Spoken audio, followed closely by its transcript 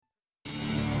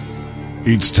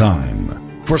It's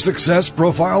time for Success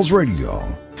Profiles Radio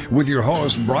with your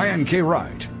host, Brian K.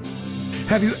 Wright.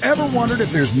 Have you ever wondered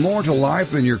if there's more to life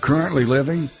than you're currently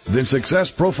living? Then Success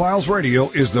Profiles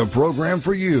Radio is the program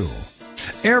for you.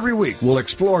 Every week, we'll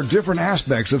explore different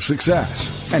aspects of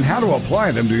success and how to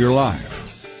apply them to your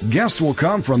life. Guests will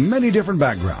come from many different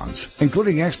backgrounds,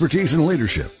 including expertise in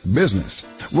leadership, business,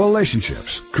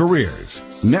 relationships, careers,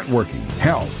 networking,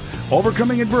 health,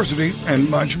 overcoming adversity, and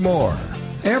much more.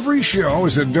 Every show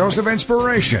is a dose of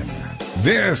inspiration.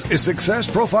 This is Success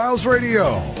Profiles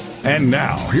Radio. And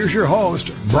now, here's your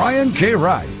host, Brian K.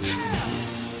 Wright.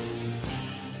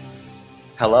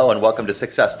 Hello and welcome to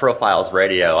Success Profiles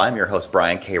Radio. I'm your host,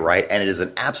 Brian K. Wright, and it is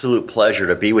an absolute pleasure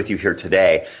to be with you here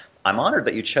today. I'm honored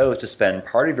that you chose to spend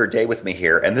part of your day with me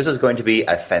here, and this is going to be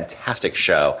a fantastic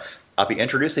show. I'll be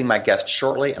introducing my guest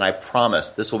shortly, and I promise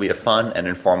this will be a fun and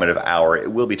informative hour.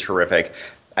 It will be terrific.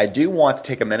 I do want to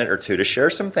take a minute or two to share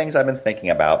some things I've been thinking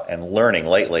about and learning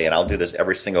lately, and I'll do this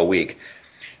every single week.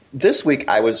 This week,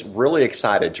 I was really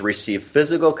excited to receive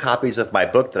physical copies of my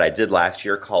book that I did last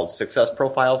year called Success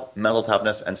Profiles, Mental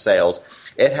Toughness, and Sales.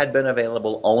 It had been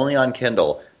available only on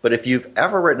Kindle, but if you've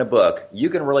ever written a book, you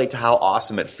can relate to how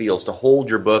awesome it feels to hold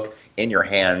your book in your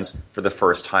hands for the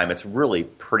first time. It's really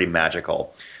pretty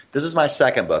magical. This is my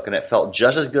second book, and it felt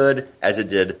just as good as it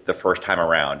did the first time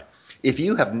around. If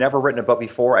you have never written a book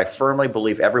before, I firmly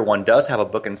believe everyone does have a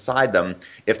book inside them.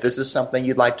 If this is something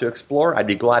you'd like to explore, I'd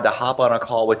be glad to hop on a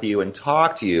call with you and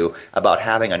talk to you about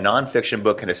having a nonfiction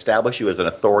book can establish you as an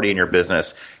authority in your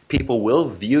business. People will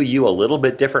view you a little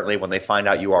bit differently when they find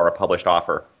out you are a published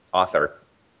author.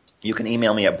 You can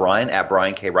email me at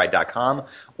brian@briankwright.com,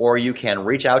 or you can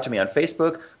reach out to me on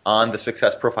Facebook on the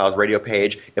Success Profiles Radio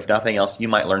page. If nothing else, you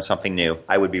might learn something new.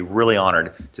 I would be really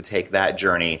honored to take that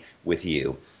journey with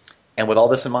you. And with all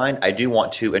this in mind, I do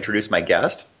want to introduce my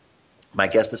guest. My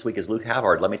guest this week is Luke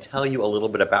Havard. Let me tell you a little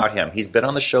bit about him. He's been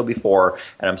on the show before,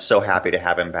 and I'm so happy to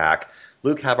have him back.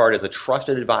 Luke Havard is a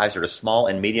trusted advisor to small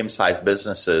and medium-sized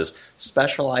businesses,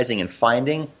 specializing in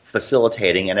finding,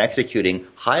 facilitating, and executing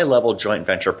high-level joint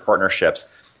venture partnerships.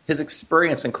 His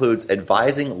experience includes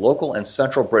advising local and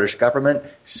central British government,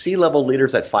 C-level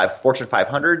leaders at Fortune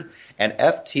 500, and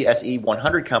FTSE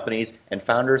 100 companies, and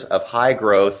founders of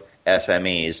high-growth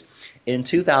SMEs. In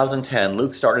 2010,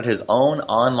 Luke started his own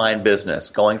online business,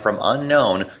 going from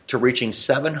unknown to reaching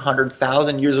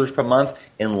 700,000 users per month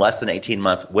in less than 18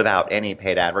 months without any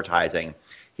paid advertising.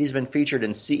 He's been featured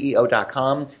in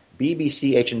CEO.com,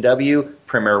 BBC H&W,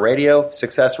 Premier Radio,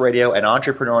 Success Radio, and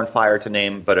Entrepreneur on Fire, to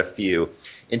name but a few.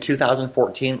 In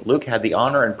 2014, Luke had the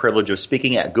honor and privilege of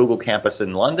speaking at Google Campus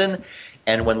in London.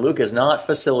 And when Luke is not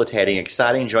facilitating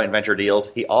exciting joint venture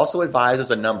deals, he also advises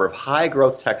a number of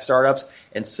high-growth tech startups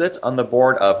and sits on the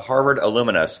board of Harvard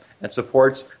Alumnus and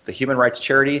supports the human rights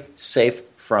charity Safe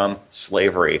from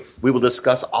Slavery. We will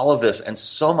discuss all of this and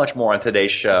so much more on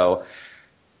today's show.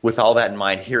 With all that in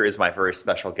mind, here is my very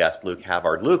special guest, Luke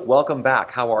Havard. Luke, welcome back.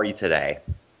 How are you today?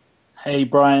 Hey,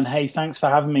 Brian. Hey, thanks for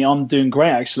having me. I'm doing great,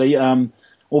 actually.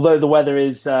 Although the weather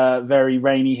is very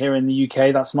rainy here in the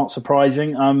UK, that's not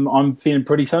surprising. I'm feeling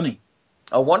pretty sunny.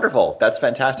 Oh, wonderful. That's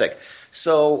fantastic.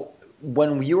 So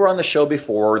when you were on the show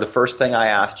before, the first thing I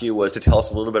asked you was to tell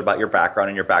us a little bit about your background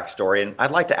and your backstory. And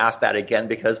I'd like to ask that again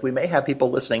because we may have people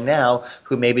listening now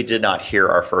who maybe did not hear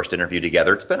our first interview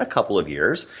together. It's been a couple of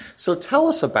years. So tell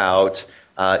us about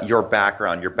your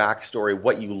background, your backstory,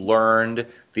 what you learned,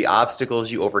 the obstacles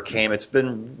you overcame. It's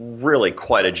been really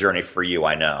quite a journey for you,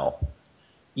 I know.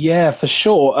 Yeah, for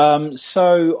sure.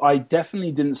 So I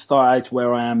definitely didn't start out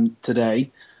where I am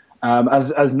today,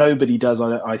 as nobody does,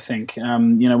 I think.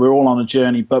 We're all on a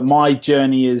journey, but my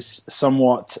journey is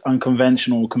somewhat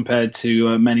unconventional compared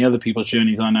to many other people's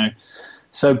journeys I know.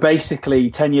 So basically,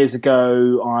 10 years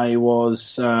ago, I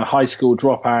was a high school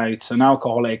dropout, an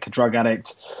alcoholic, a drug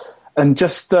addict, and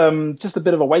just a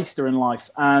bit of a waster in life.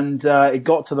 And it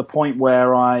got to the point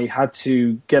where I had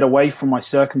to get away from my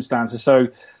circumstances. So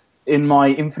in my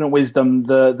infinite wisdom,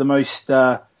 the most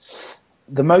I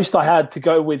had to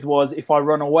go with was, if I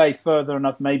run away further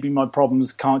enough, maybe my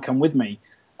problems can't come with me.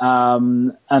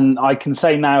 And I can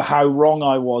say now how wrong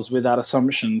I was with that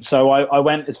assumption. So I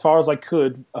went as far as I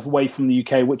could away from the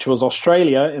UK, which was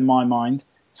Australia in my mind.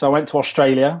 So I went to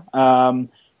Australia.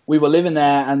 We were living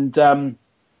there, and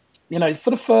for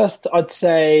the first, I'd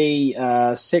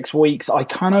say 6 weeks,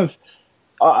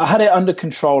 I had it under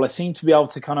control. I seemed to be able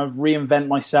to kind of reinvent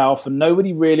myself, and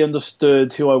nobody really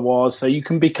understood who I was. So you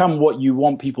can become what you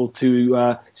want people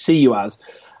to see you as.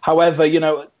 However,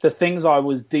 the things I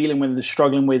was dealing with and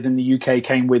struggling with in the UK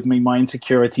came with me, my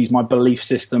insecurities, my belief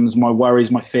systems, my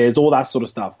worries, my fears, all that sort of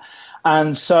stuff.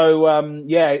 And so,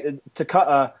 to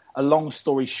cut a long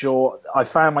story short, I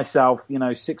found myself,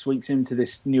 6 weeks into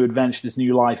this new adventure, this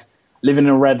new life, living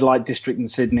in a red light district in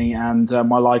Sydney, and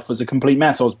my life was a complete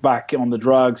mess. I was back on the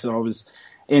drugs, and I was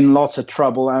in lots of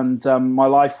trouble, and my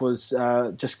life was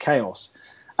just chaos.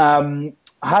 I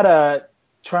had a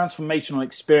transformational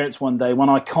experience one day when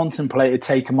I contemplated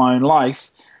taking my own life,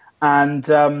 and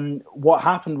what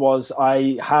happened was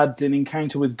I had an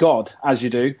encounter with God, as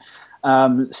you do.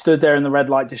 Stood there in the red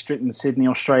light district in Sydney,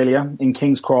 Australia, in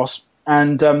King's Cross.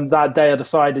 And that day I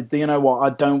decided, you know what,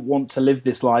 I don't want to live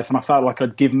this life. And I felt like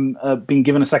I'd been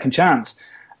given a second chance.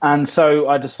 And so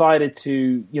I decided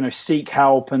to, seek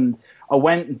help. And I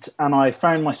went and I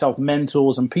found myself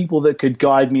mentors and people that could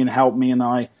guide me and help me. And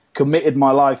I committed my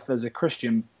life as a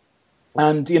Christian.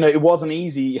 And, it wasn't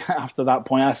easy after that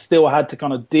point. I still had to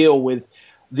kind of deal with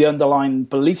the underlying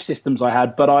belief systems I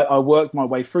had. But I worked my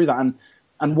way through that.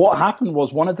 And what happened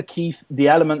was one of the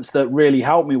elements that really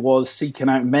helped me was seeking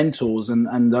out mentors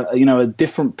and a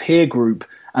different peer group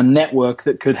and network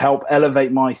that could help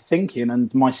elevate my thinking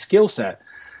and my skill set.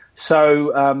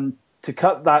 So to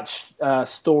cut that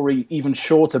story even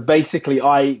shorter, basically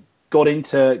I got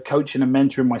into coaching and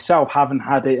mentoring myself, having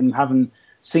had it and having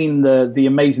seen the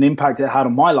amazing impact it had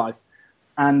on my life.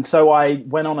 And so I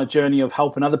went on a journey of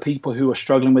helping other people who are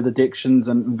struggling with addictions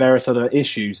and various other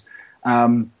issues.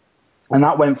 And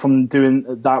that went from doing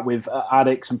that with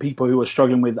addicts and people who are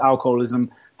struggling with alcoholism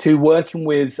to working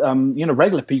with,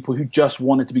 regular people who just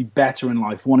wanted to be better in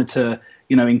life, wanted to,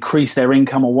 increase their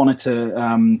income or wanted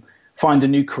to find a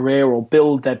new career or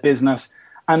build their business.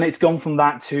 And it's gone from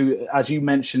that to, as you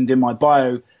mentioned in my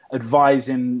bio,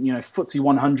 advising, FTSE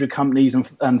 100 companies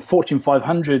and Fortune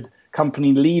 500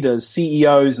 company leaders,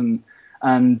 CEOs and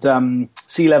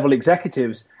C-level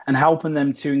executives, and helping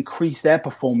them to increase their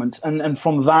performance. And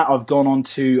from that, I've gone on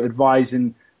to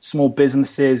advising small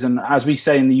businesses and, as we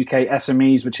say in the UK,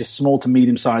 SMEs, which is small to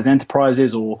medium-sized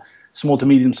enterprises, or small to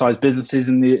medium-sized businesses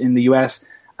in the US,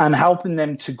 and helping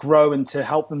them to grow and to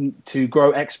help them to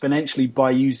grow exponentially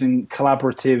by using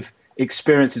collaborative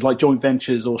experiences like joint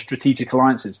ventures or strategic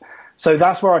alliances. So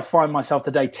that's where I find myself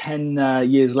today, 10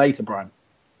 years later, Brian.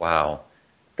 Wow.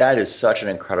 That is such an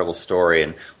incredible story.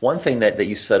 And one thing that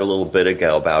you said a little bit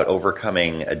ago about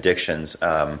overcoming addictions,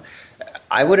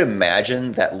 I would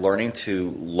imagine that learning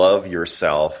to love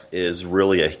yourself is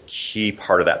really a key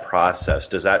part of that process.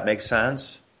 Does that make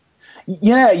sense?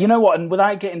 Yeah, you know what? And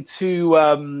without getting too,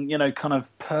 kind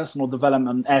of personal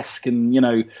development-esque and,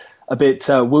 a bit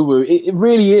woo-woo, it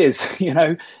really is,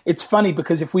 It's funny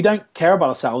because if we don't care about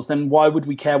ourselves, then why would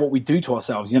we care what we do to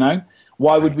ourselves,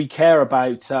 Why would we care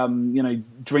about,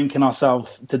 drinking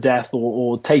ourselves to death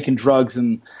or taking drugs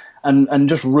and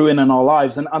just ruining our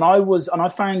lives? And I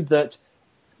found that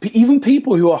even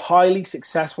people who are highly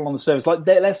successful on the surface, like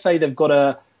let's say they've got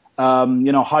a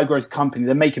high growth company,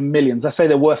 they're making millions. Let's say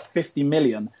they're worth 50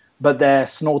 million, but they're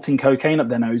snorting cocaine up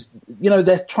their nose.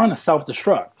 They're trying to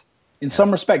self-destruct. In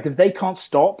some respect, if they can't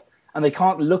stop and they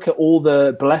can't look at all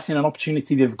the blessing and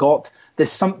opportunity they've got,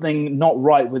 there's something not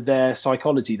right with their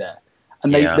psychology there.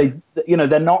 And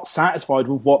they're not satisfied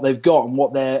with what they've got and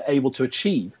what they're able to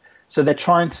achieve. So they're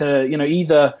trying to,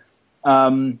 either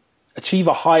achieve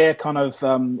a higher kind of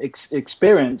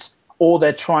experience, or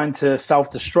they're trying to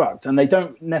self-destruct. And they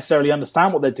don't necessarily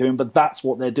understand what they're doing, but that's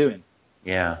what they're doing.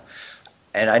 Yeah.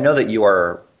 And I know that you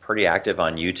are pretty active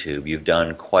on YouTube. You've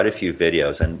done quite a few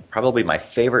videos, and probably my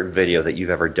favorite video that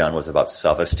you've ever done was about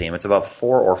self-esteem. It's about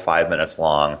 4 or 5 minutes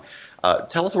long.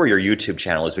 Tell us where your YouTube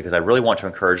channel is, because I really want to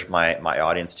encourage my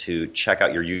audience to check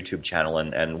out your YouTube channel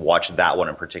and watch that one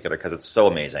in particular, because it's so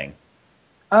amazing.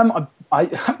 I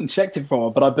haven't checked it for a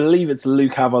while, but I believe it's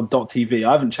lukehavard.tv.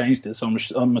 I haven't changed it, so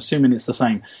I'm assuming it's the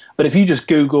same. But if you just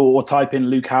Google or type in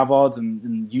Luke Havard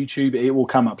and YouTube, it will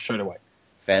come up straight away.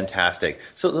 Fantastic.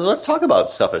 So let's talk about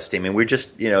self-esteem. And we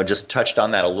just touched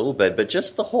on that a little bit, but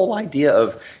just the whole idea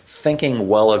of thinking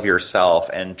well of yourself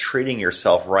and treating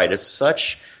yourself right is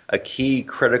such a key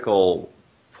critical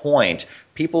point. Some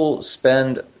people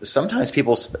spend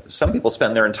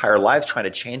their entire lives trying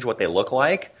to change what they look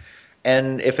like.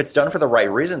 And if it's done for the right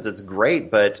reasons, it's great.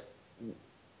 But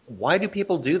why do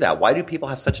people do that? Why do people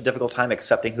have such a difficult time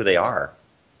accepting who they are?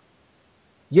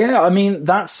 Yeah, I mean,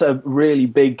 that's a really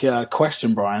big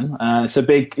question, Brian. It's a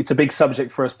big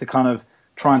subject for us to kind of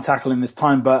try and tackle in this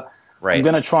time. But right. I'm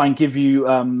going to try and give you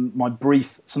my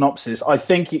brief synopsis. I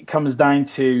think it comes down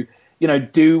to, are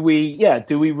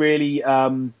we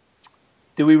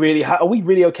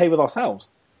really okay with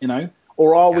ourselves?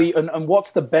 Or are we? And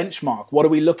what's the benchmark? What are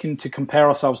we looking to compare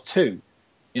ourselves to?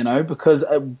 Because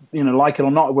like it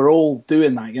or not, we're all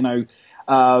doing that.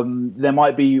 there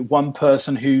might be one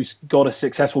person who's got a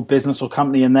successful business or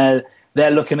company, and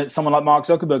they're looking at someone like Mark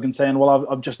Zuckerberg and saying, well,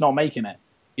 I'm just not making it.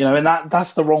 And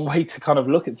that's the wrong way to kind of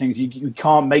look at things. You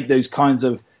can't make those kinds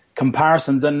of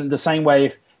comparisons. And the same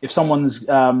way, if someone's,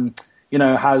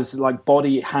 has like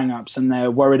body hang-ups and they're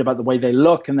worried about the way they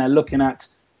look, and they're looking at,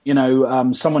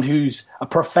 someone who's a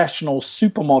professional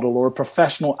supermodel or a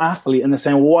professional athlete, and they're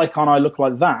saying, well, why can't I look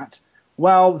like that?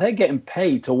 Well, they're getting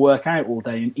paid to work out all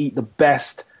day and eat the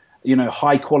best,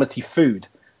 high quality food.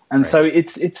 And so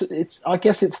it's I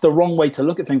guess it's the wrong way to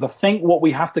look at things. I think what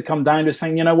we have to come down to is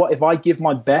saying, you know what, if I give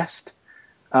my best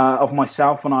of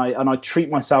myself and I treat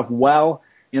myself well,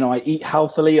 I eat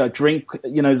healthily, I drink,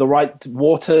 the right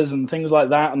waters and things like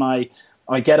that, and I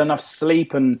get enough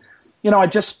sleep, and, I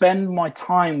just spend my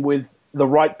time with the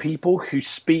right people who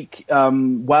speak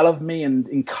well of me and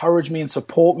encourage me and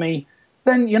support me,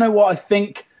 then you know what, I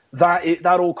think that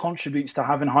all contributes to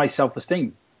having high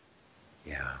self-esteem.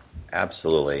 Yeah.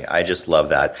 Absolutely. I just love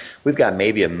that. We've got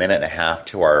maybe a minute and a half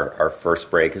to our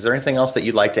first break. Is there anything else that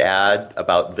you'd like to add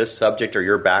about this subject or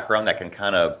your background that can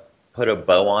kind of put a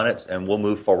bow on it, and we'll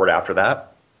move forward after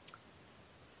that?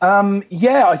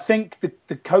 I think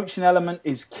the coaching element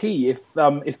is key.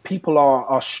 If people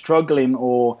are struggling,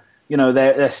 or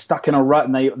they're stuck in a rut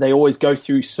and they always go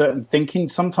through certain thinking,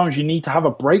 sometimes you need to have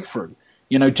a breakthrough.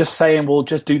 Just saying, well,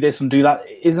 just do this and do that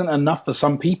isn't enough for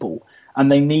some people,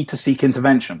 and they need to seek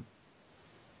intervention.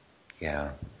 Yeah,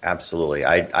 absolutely.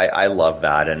 I love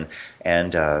that,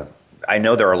 and I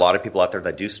know there are a lot of people out there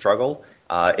that do struggle.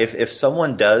 If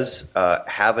someone does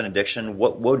have an addiction,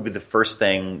 what would be the first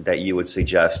thing that you would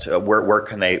suggest? Where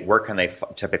can they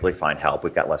typically find help?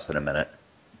 We've got less than a minute.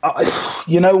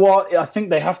 You know what? I think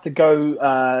they have to go,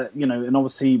 and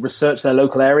obviously research their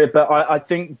local area. But I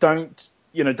think don't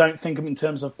think of it in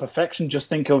terms of perfection. Just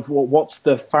think of what's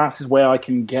the fastest way I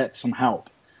can get some help.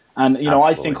 And, Absolutely.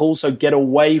 I think also get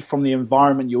away from the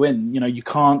environment you're in. You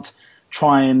can't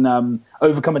try and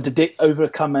overcome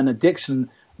an addiction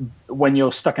when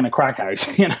you're stuck in a crack house.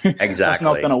 Exactly. That's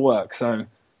not going to work. So.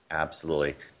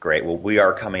 Absolutely. Great. Well, we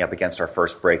are coming up against our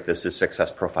first break. This is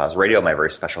Success Profiles Radio. My very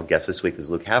special guest this week is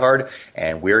Luke Havard,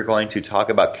 and we're going to talk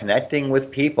about connecting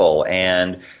with people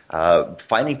and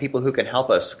finding people who can help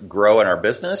us grow in our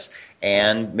business,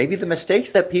 and maybe the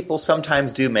mistakes that people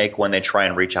sometimes do make when they try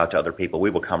and reach out to other people. We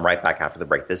will come right back after the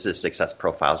break. This is Success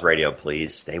Profiles Radio.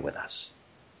 Please stay with us.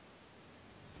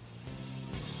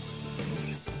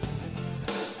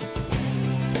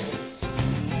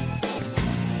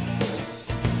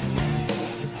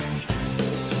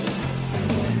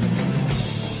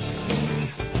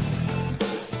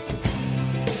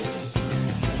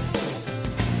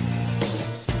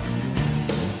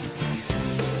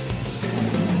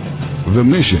 The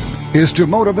mission is to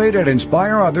motivate and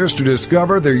inspire others to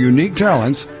discover their unique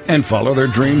talents and follow their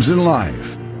dreams in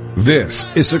life. This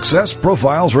is Success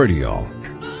Profiles Radio.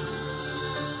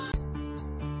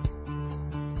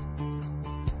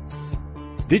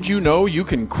 Did you know you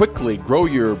can quickly grow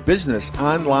your business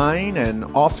online and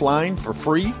offline for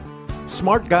free?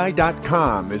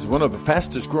 SmartGuy.com is one of the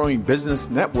fastest growing business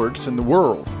networks in the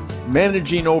world,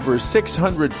 managing over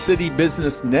 600 city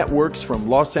business networks from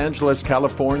Los Angeles,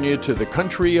 California to the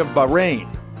country of Bahrain.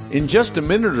 In just a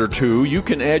minute or two, you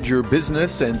can add your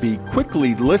business and be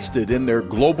quickly listed in their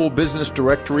global business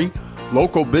directory,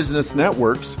 local business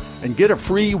networks, and get a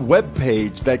free web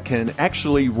page that can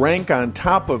actually rank on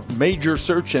top of major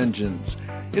search engines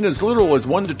in as little as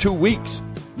 1 to 2 weeks.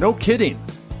 No kidding.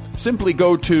 Simply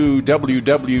go to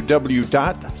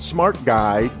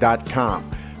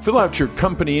www.smartguy.com. Fill out your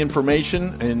company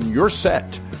information and you're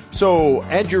set. So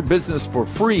add your business for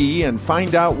free and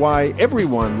find out why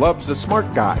everyone loves a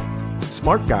smart guy.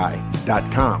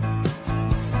 SmartGuy.com.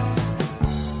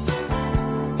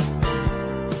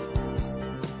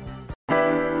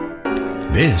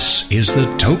 This is the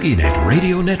TogiNet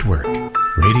Radio Network.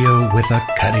 Radio with a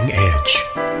cutting edge.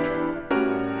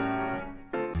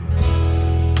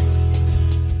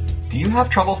 Do you have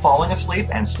trouble falling asleep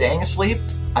and staying asleep?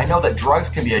 I know that drugs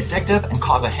can be addictive and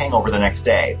cause a hangover the next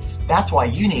day. That's why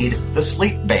you need the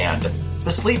Sleep Band.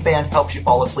 The Sleep Band helps you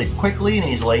fall asleep quickly and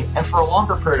easily and for a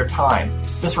longer period of time.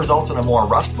 This results in a more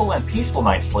restful and peaceful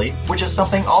night's sleep, which is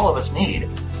something all of us need.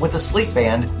 With the Sleep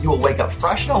Band, you will wake up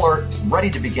fresh and alert, ready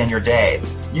to begin your day.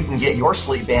 You can get your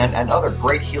Sleep Band and other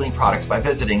great healing products by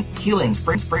visiting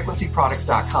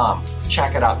HealingFrequencyProducts.com.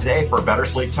 Check it out today for a better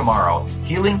sleep tomorrow.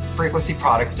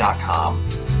 HealingFrequencyProducts.com.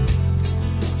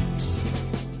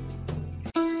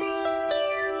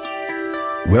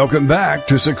 Welcome back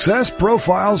to Success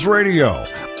Profiles Radio.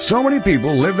 So many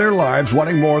people live their lives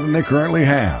wanting more than they currently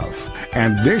have.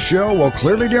 And this show will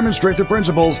clearly demonstrate the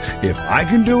principles: if I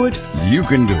can do it, you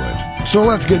can do it. So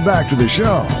let's get back to the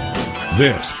show.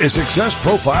 This is Success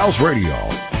Profiles Radio.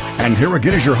 And here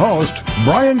again is your host,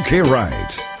 Brian K.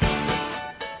 Wright.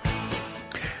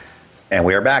 And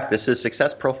we are back. This is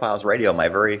Success Profiles Radio. My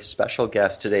very special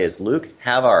guest today is Luke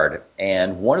Havard.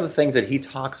 And one of the things that he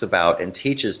talks about and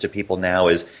teaches to people now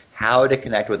is how to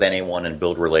connect with anyone and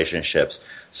build relationships.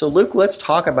 So Luke, let's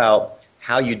talk about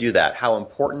how you do that. How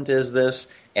important is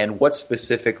this? And what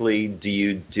specifically do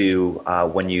you do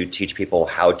when you teach people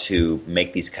how to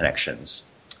make these connections?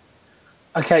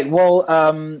 Okay, well,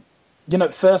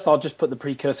 first I'll just put the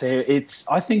precursor here.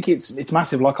 I think it's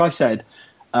massive. Like I said,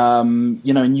 and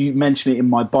you mentioned it in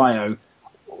my bio.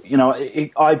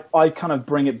 I kind of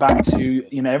bring it back to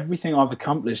everything I've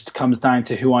accomplished comes down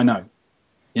to who I know.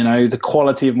 The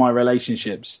quality of my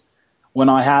relationships. When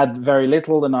I had very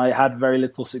little and I had very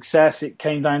little success, it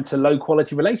came down to low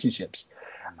quality relationships.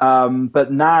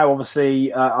 But now,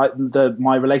 obviously,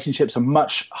 my relationships are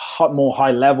much more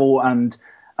high level, and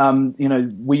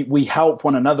we help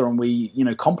one another and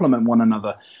we complement one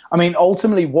another. I mean,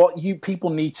 ultimately, what people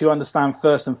need to understand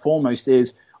first and foremost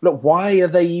is, look, why are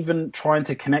they even trying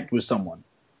to connect with someone?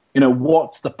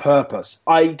 What's the purpose?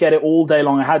 I get it all day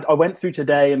long. I went through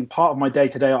today, and part of my day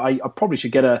today, I probably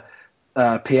should get a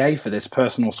PA for this,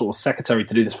 personal sort of secretary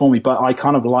to do this for me, but I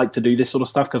kind of like to do this sort of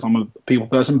stuff because I'm a people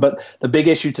person. But the big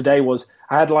issue today was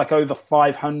I had like over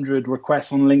 500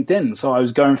 requests on LinkedIn, so I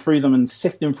was going through them and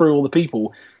sifting through all the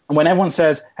people. And when everyone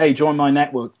says, hey, join my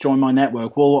network,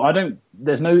 well,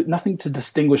 there's nothing to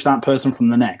distinguish that person from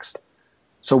the next.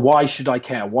 So why should I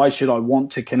care? Why should I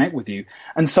want to connect with you?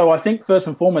 And so I think first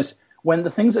and foremost, when the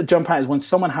things that jump out is when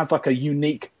someone has like a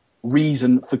unique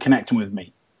reason for connecting with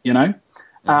me,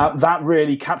 that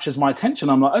really captures my attention.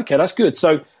 I'm like, okay, that's good.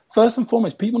 So first and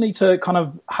foremost, people need to kind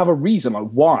of have a reason, like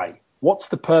why? What's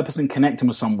the purpose in connecting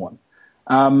with someone?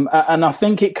 And I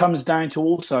think it comes down to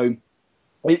also,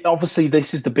 obviously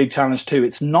this is the big challenge too.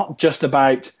 It's not just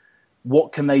about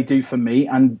what can they do for me?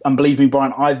 And believe me,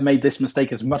 Brian, I've made this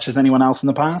mistake as much as anyone else in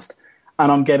the past,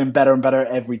 and I'm getting better and better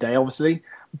every day, obviously.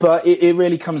 But it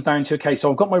really comes down to, okay, so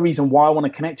I've got my reason why I want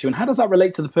to connect to you, and how does that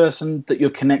relate to the person that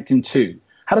you're connecting to?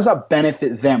 How does that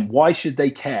benefit them? Why should they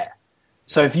care?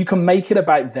 So if you can make it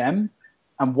about them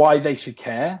and why they should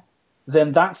care,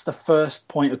 then that's the first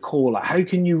point of call. Like, how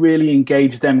can you really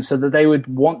engage them so that they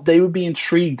would be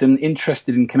intrigued and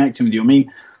interested in connecting with you? I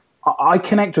mean, I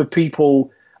connect with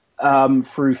people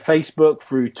through Facebook,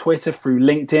 through Twitter, through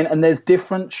LinkedIn, and there's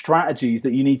different strategies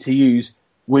that you need to use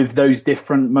with those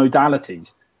different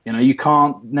modalities. You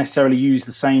can't necessarily use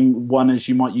the same one as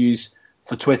you might use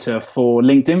for Twitter for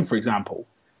LinkedIn, for example.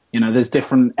 There's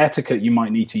different etiquette you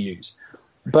might need to use.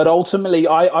 But ultimately,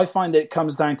 I find that it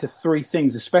comes down to three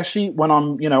things, especially when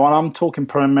I'm talking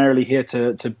primarily here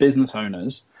to business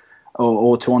owners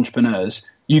or to entrepreneurs.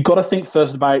 You've got to think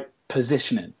first about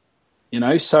positioning,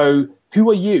 so who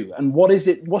are you and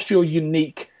what's your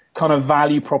unique kind of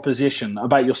value proposition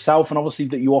about yourself and obviously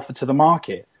that you offer to the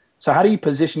market? So how do you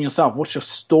position yourself? What's your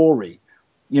story?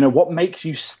 What makes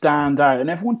you stand out? And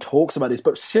everyone talks about this,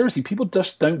 but seriously, people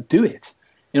just don't do it.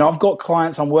 I've got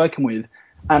clients I'm working with,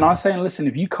 and I say, listen,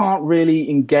 if you can't really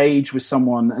engage with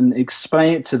someone and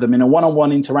explain it to them in a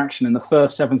one-on-one interaction in the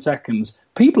first 7 seconds,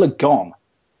 people are gone,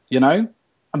 And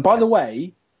by the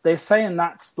way, they're saying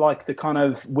that's like the kind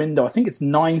of window. I think it's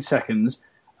 9 seconds,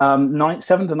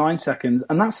 7 to 9 seconds,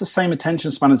 and that's the same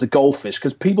attention span as a goldfish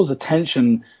because people's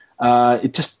attention,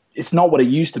 it's not what it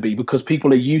used to be because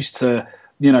people are used to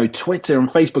Twitter and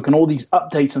Facebook and all these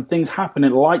updates and things happen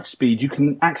at light speed. You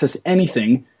can access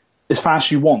anything as fast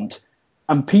as you want.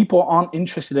 And people aren't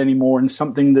interested anymore in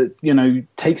something that,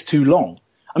 takes too long.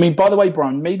 I mean, by the way,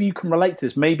 Brian, maybe you can relate to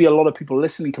this. Maybe a lot of people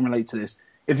listening can relate to this.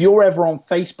 If you're ever on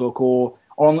Facebook or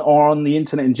on the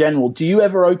internet in general, do you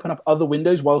ever open up other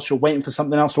windows whilst you're waiting for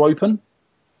something else to open?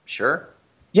 Sure.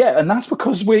 Yeah, and that's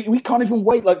because we can't even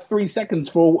wait like 3 seconds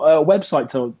for a website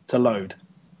to load.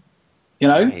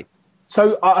 Right.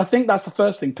 So I think that's the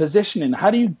first thing, positioning.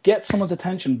 How do you get someone's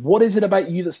attention? What is it about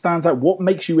you that stands out? What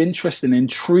makes you interesting,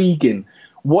 intriguing?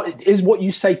 What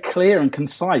you say clear and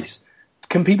concise?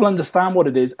 Can people understand what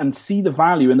it is and see the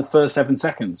value in the first 7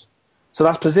 seconds? So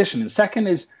that's positioning. Second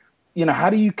is, how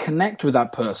do you connect with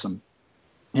that person?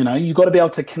 You've got to be able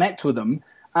to connect with them.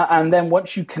 And then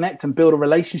once you connect and build a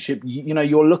relationship,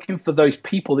 you're looking for those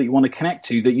people that you want to connect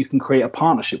to that you can create a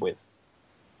partnership with.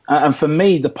 And for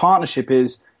me, the partnership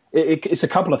is, it's a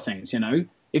couple of things,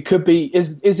 It could be,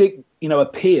 is it, a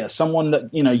peer, someone that,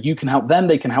 you can help them,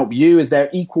 they can help you? Is there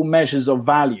equal measures of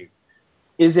value?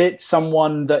 Is it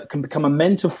someone that can become a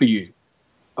mentor for you?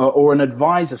 or an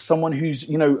advisor, someone who's,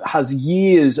 has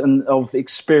years of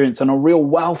experience and a real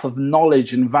wealth of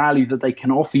knowledge and value that they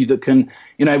can offer you that can,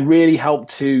 really help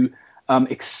to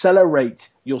accelerate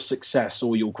your success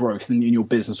or your growth in your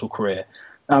business or career?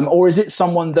 Or is it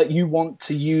someone that you want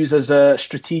to use as a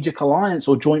strategic alliance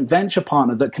or joint venture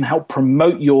partner that can help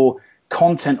promote your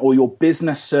content or your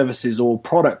business services or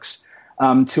products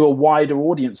to a wider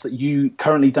audience that you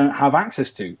currently don't have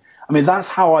access to? I mean, that's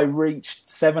how I reached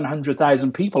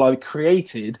 700,000 people. I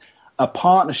created a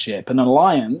partnership, an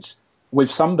alliance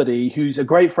with somebody who's a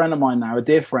great friend of mine now, a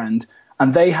dear friend,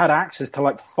 and they had access to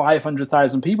like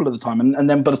 500,000 people at the time. And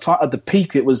then by the time, at the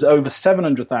peak, it was over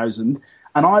 700,000.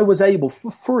 And I was able,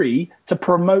 for free, to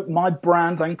promote my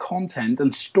brand and content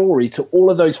and story to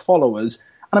all of those followers.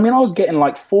 And I mean, I was getting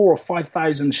like 4,000 or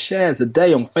 5,000 shares a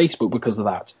day on Facebook because of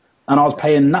that. And I was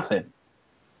paying nothing.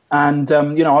 And,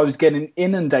 I was getting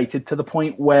inundated to the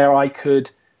point where I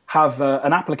could have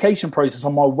an application process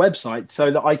on my website so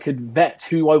that I could vet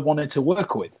who I wanted to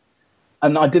work with.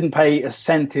 And I didn't pay a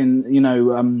cent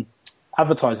in,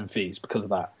 advertising fees because of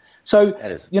that. So,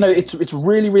 it's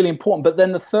really, really important. But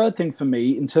then the third thing for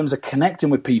me in terms of connecting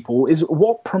with people is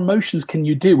what promotions can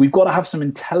you do? We've got to have some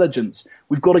intelligence.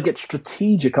 We've got to get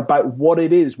strategic about what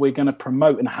it is we're going to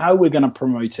promote and how we're going to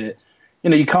promote it.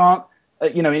 You can't,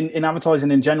 in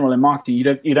advertising in general, in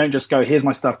marketing, you don't just go, here's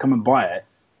my stuff, come and buy it.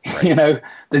 Right.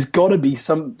 There's got to be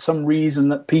some reason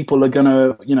that people are going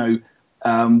to,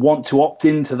 want to opt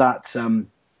into that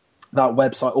that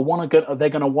website or they're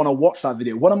going to want to watch that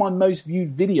video. One of my most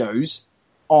viewed videos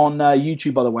on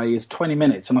YouTube, by the way, is 20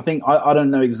 minutes. And I think, I don't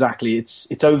know exactly,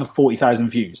 it's over 40,000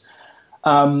 views.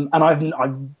 And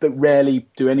I rarely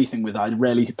do anything with it. I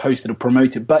rarely post it or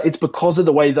promote it. But it's because of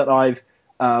the way that I've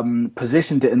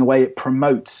positioned it and the way it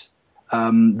promotes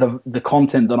the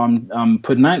content that I'm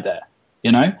putting out there,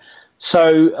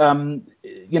 So,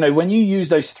 when you use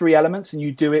those three elements and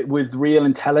you do it with real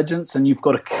intelligence and you've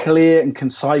got a clear and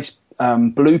concise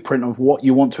blueprint of what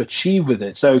you want to achieve with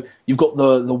it. So you've got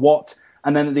the what,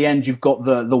 and then at the end you've got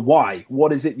the why.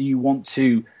 What is it you want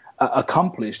to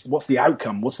accomplish? What's the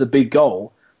outcome? What's the big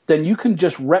goal? Then you can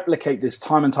just replicate this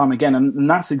time and time again. And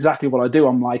that's exactly what I do.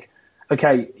 I'm like,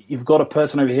 okay, you've got a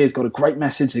person over here who's got a great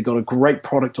message, they've got a great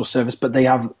product or service, but they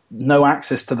have no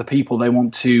access to the people they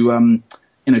want to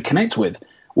connect with.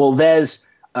 Well, there's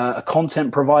a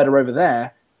content provider over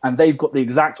there, and they've got the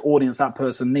exact audience that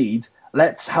person needs.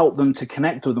 Let's help them to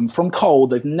connect with them from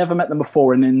cold. They've never met them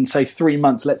before. And in, say, 3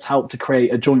 months, let's help to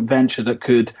create a joint venture that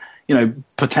could,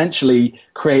 potentially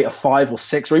create a 5 or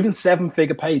 6 or even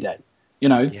 7-figure payday.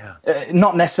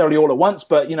 Not necessarily all at once,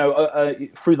 but,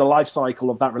 through the life cycle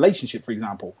of that relationship, for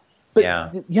example.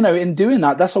 But, in doing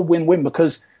that, that's a win-win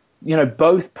because,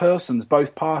 both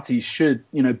parties should,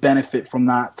 benefit from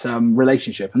that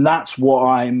relationship. And that's what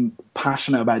I'm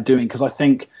passionate about doing because I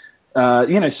think,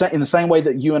 in the same way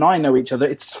that you and I know each other,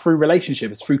 it's through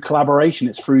relationship, it's through collaboration,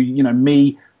 it's through,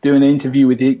 me doing an interview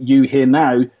with you here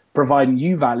now, providing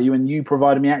you value and you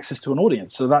providing me access to an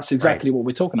audience. So that's exactly what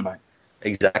we're talking about.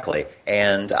 Exactly.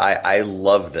 And I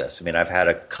love this. I mean, I've had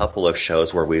a couple of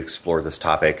shows where we explore this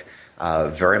topic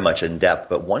very much in depth.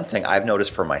 But one thing I've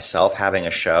noticed for myself, having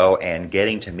a show and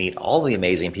getting to meet all the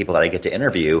amazing people that I get to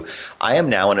interview, I am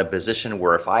now in a position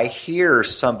where if I hear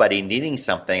somebody needing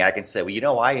something, I can say,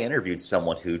 well, I interviewed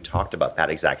someone who talked about that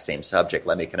exact same subject.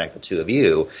 Let me connect the two of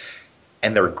you.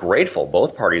 And they're grateful.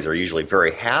 Both parties are usually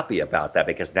very happy about that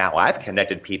because now I've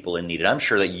connected people in need. And I'm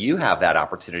sure that you have that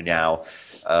opportunity now,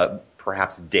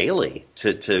 perhaps daily,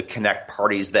 to connect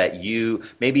parties that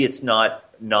maybe it's not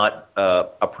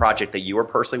a project that you are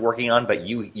personally working on, but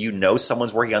you know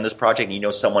someone's working on this project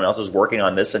and someone else is working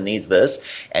on this and needs this,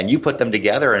 and you put them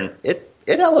together and it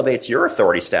elevates your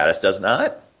authority status, does it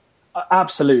not?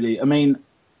 Absolutely. I mean,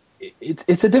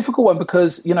 it's a difficult one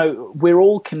because, we're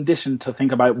all conditioned to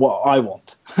think about what I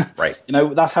want. Right.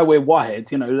 That's how we're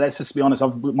wired. Let's just be honest.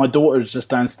 My daughter is just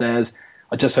downstairs.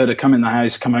 I just heard her come in the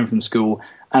house, come home from school,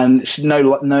 and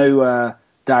no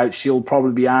doubt she'll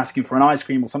probably be asking for an ice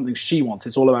cream or something she wants.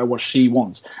 It's all about what she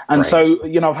wants. And right. So,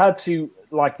 I've had to,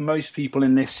 like most people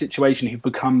in this situation who've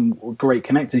become great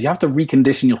connectors, you have to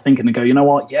recondition your thinking and go, you know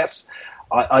what, yes,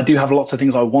 I do have lots of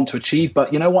things I want to achieve,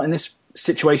 but you know what, in this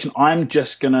situation, I'm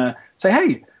just going to say,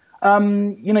 hey,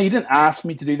 you didn't ask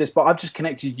me to do this, but I've just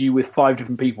connected you with 5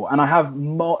 different people. And I have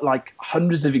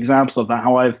hundreds of examples of that,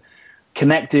 how I've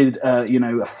connected,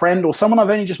 a friend or someone I've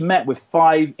only just met with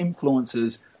 5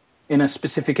 influencers in a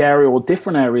specific area or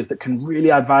different areas that can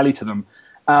really add value to them.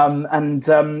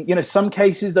 Some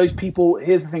cases, those people,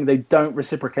 here's the thing, they don't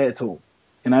reciprocate at all.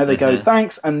 They go,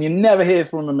 thanks, and you never hear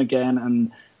from them again.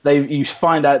 And you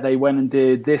find out they went and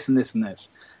did this and this and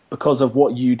this. because of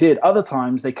what you did. Other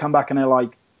times they come back and they're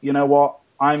like, you know what,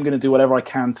 I'm going to do whatever I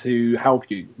can to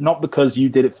help you. Not because you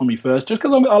did it for me first, just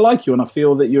because I like you and I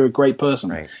feel that you're a great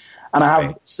person. Right. And I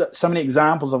have so many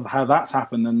examples of how that's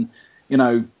happened. And, you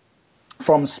know,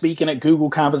 from speaking at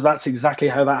Google Campus, that's exactly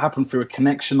how that happened, through a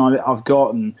connection I've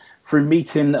got, and through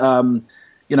meeting,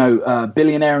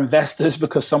 billionaire investors,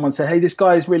 because someone said, hey, this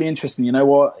guy is really interesting. You know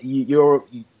what?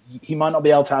 He might not be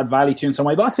able to add value to you in some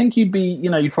way, but I think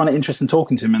you'd find it interesting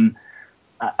talking to him.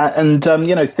 And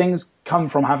things come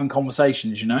from having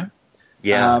conversations,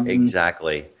 Yeah,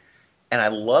 exactly. And I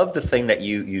love the thing that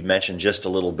you mentioned just a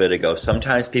little bit ago.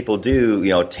 Sometimes people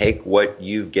do, take what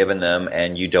you've given them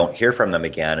and you don't hear from them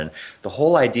again. And the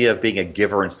whole idea of being a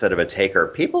giver instead of a taker,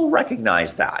 people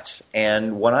recognize that.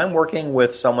 And when I'm working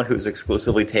with someone who's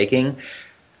exclusively taking,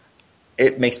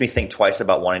 it makes me think twice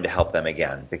about wanting to help them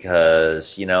again,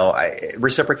 because,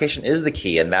 reciprocation is the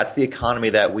key, and that's the economy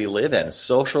that we live in.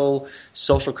 Social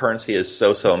currency is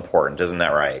so important. Isn't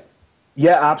that right?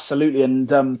 Yeah, absolutely. And,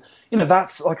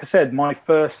 that's, like I said, my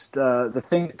first, the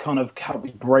thing that kind of helped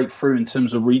me break through in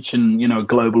terms of reaching, a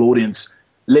global audience,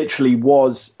 literally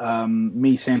was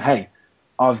me saying, hey,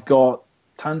 I've got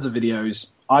tons of videos.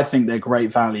 I think they're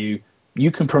great value. You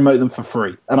can promote them for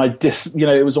free. And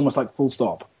it was almost like full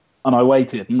stop. And I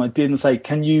waited, and I didn't say,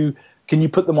 can you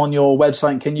put them on your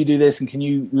website, and can you do this, and can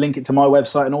you link it to my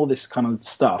website, and all this kind of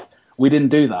stuff. We didn't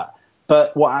do that.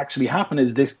 But what actually happened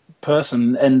is this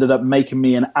person ended up making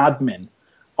me an admin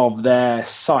of their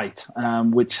site,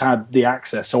 which had the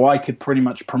access. So I could pretty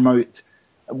much promote,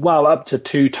 up to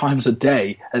 2 times a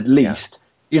day at least,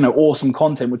 awesome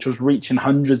content, which was reaching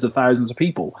hundreds of thousands of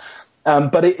people.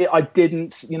 But I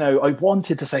didn't, I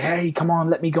wanted to say, hey, come on,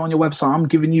 let me go on your website. I'm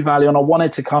giving you value. And I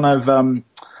wanted to kind of,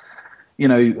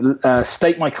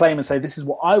 stake my claim and say, this is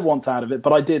what I want out of it.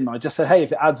 But I didn't. I just said, hey,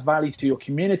 if it adds value to your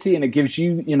community and it gives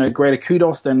you, greater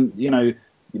kudos, then,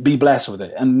 be blessed with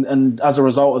it. And as a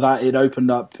result of that, it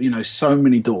opened up, so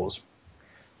many doors.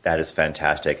 That is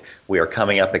fantastic. We are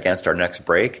coming up against our next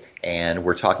break, and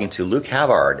we're talking to Luke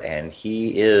Havard, and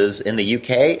he is in the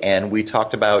UK, and we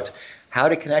talked about how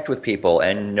to connect with people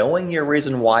and knowing your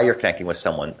reason why you're connecting with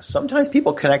someone. Sometimes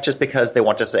people connect just because they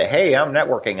want to say, hey, I'm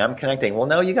networking, I'm connecting. Well,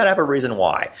 no, you got to have a reason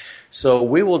why. So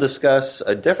we will discuss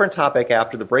a different topic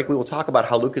after the break. We will talk about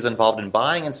how Luke is involved in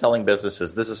buying and selling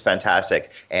businesses. This is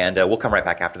fantastic. And we'll come right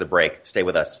back after the break. Stay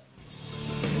with us.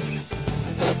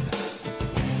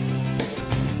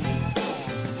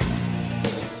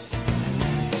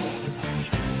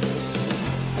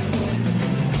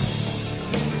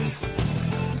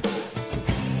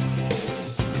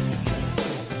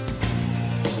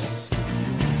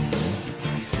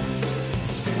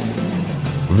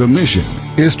 The mission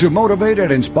is to motivate and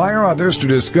inspire others to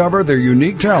discover their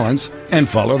unique talents and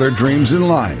follow their dreams in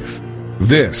life.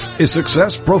 This is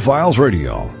Success Profiles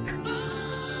Radio.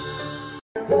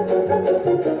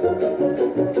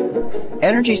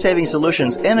 Energy Saving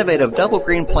Solutions' innovative Double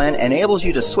Green plan enables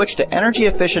you to switch to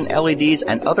energy-efficient LEDs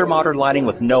and other modern lighting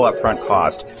with no upfront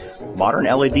cost. Modern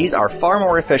LEDs are far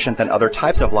more efficient than other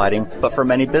types of lighting, but for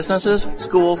many businesses,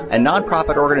 schools, and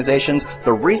nonprofit organizations,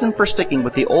 the reason for sticking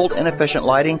with the old inefficient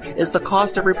lighting is the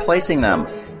cost of replacing them.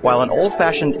 While an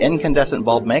old-fashioned incandescent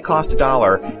bulb may cost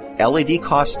 $1, LED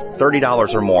costs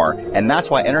 $30 or more, and that's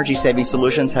why Energy Saving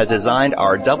Solutions has designed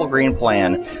our Double Green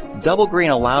plan. Double Green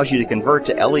allows you to convert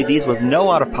to LEDs with no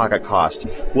out-of-pocket cost.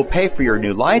 We'll pay for your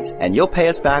new lights, and you'll pay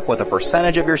us back with a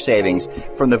percentage of your savings.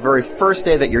 From the very first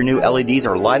day that your new LEDs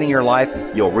are lighting your life,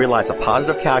 you'll realize a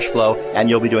positive cash flow, and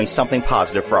you'll be doing something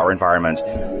positive for our environment.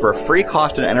 For a free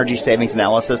cost and energy savings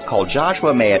analysis, call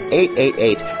Joshua May at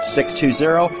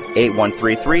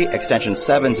 888-620-8133, extension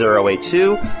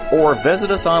 7082, or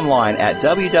visit us online at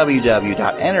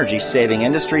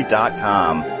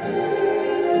www.energysavingindustry.com.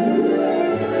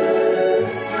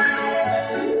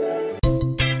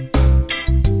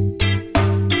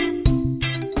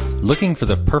 Looking for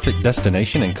the perfect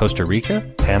destination in Costa Rica,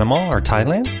 Panama, or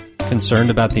Thailand? Concerned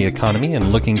about the economy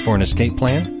and looking for an escape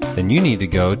plan? Then you need to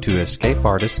go to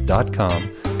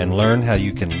escapeartist.com and learn how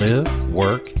you can live,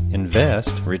 work,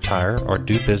 invest, retire, or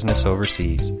do business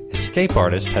overseas. Escape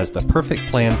Artist has the perfect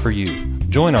plan for you.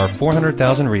 Join our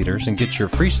 400,000 readers and get your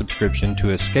free subscription to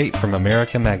Escape from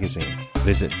America magazine.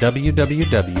 Visit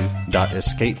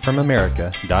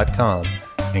www.escapefromamerica.com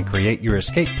and create your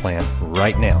escape plan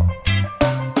right now.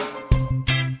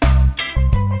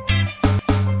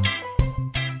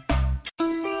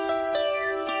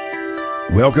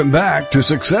 Welcome back to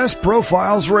Success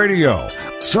Profiles Radio.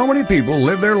 So many people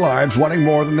live their lives wanting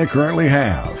more than they currently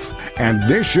have. And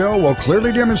this show will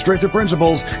clearly demonstrate the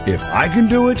principles, if I can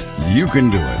do it, you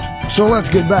can do it. So let's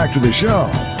get back to the show.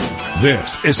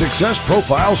 This is Success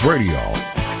Profiles Radio.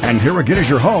 And here again is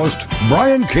your host,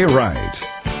 Brian K. Wright.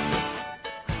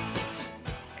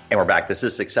 And we're back. This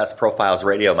is Success Profiles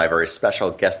Radio. My very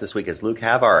special guest this week is Luke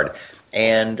Havard.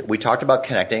 And we talked about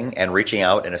connecting and reaching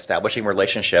out and establishing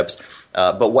relationships.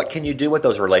 But what can you do with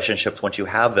those relationships once you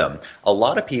have them? A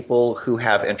lot of people who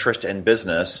have interest in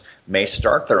business may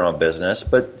start their own business,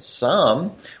 but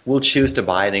some will choose to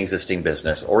buy an existing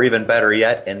business, or even better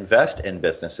yet, invest in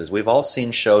businesses. We've all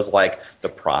seen shows like The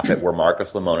Profit, where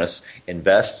Marcus Lemonis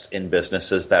invests in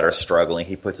businesses that are struggling.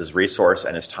 He puts his resource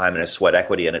and his time and his sweat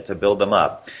equity in it to build them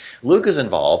up. Luke is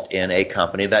involved in a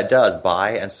company that does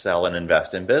buy and sell and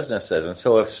invest in businesses. And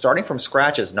so if starting from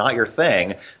scratch is not your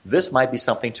thing, this might be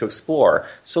something to explore.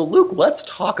 So Luke, let's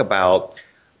talk about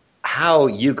how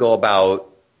you go about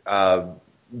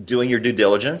doing your due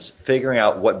diligence, figuring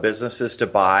out what businesses to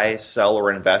buy, sell,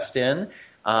 or invest in.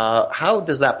 How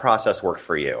does that process work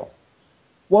for you?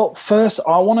 Well, first,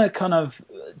 I want to kind of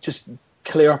just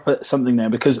clear up something there,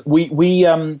 because we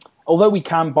although we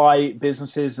can buy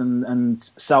businesses and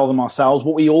sell them ourselves,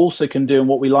 what we also can do and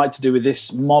what we like to do with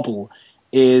this model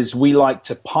is we like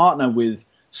to partner with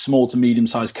small to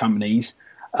medium-sized companies.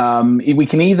 We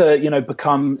can either,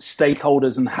 become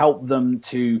stakeholders and help them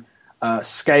to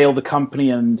scale the company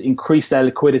and increase their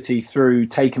liquidity through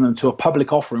taking them to a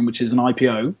public offering, which is an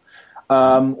IPO,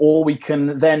 or we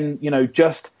can then,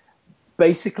 just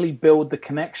basically build the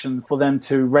connection for them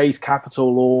to raise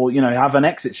capital or, have an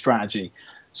exit strategy.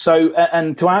 So,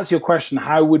 and to answer your question,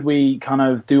 how would we kind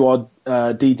of do our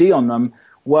DD on them?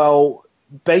 Well,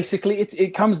 basically,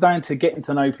 it comes down to getting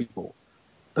to know people.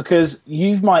 Because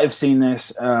you might have seen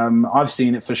this, I've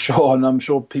seen it for sure, and I'm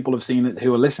sure people have seen it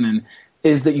who are listening,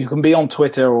 is that you can be on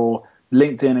Twitter or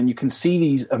LinkedIn and you can see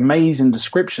these amazing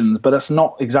descriptions, but that's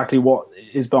not exactly what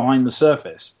is behind the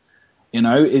surface.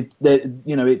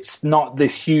 It's not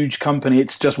this huge company.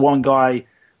 It's just one guy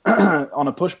on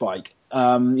a push bike.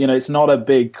 It's not a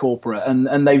big corporate,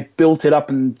 and they've built it up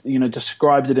and,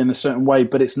 described it in a certain way,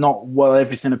 but it's not what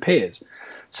everything appears.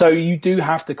 So you do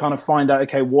have to kind of find out,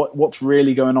 okay, what's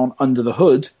really going on under the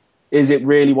hood? Is it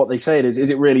really what they say it is? Is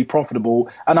it really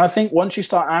profitable? And I think once you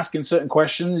start asking certain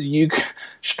questions,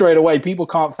 straight away, people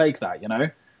can't fake that,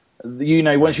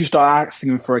 once you start asking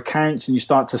them for accounts and you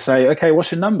start to say, okay,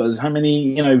 what's your numbers? How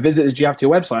many, visitors do you have to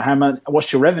your website?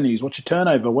 What's your revenues? What's your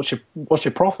turnover? What's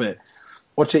your profit?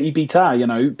 What's your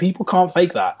EBITDA? People can't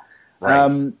fake that.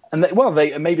 Right.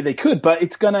 Maybe they could, but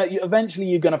eventually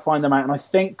you're gonna find them out. And I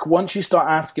think once you start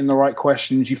asking the right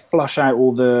questions, you flush out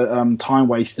all the time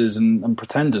wasters and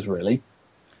pretenders, really.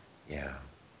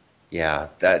 Yeah,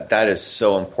 that is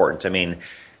so important. I mean,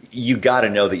 you got to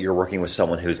know that you're working with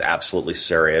someone who's absolutely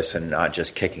serious and not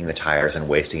just kicking the tires and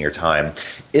wasting your time.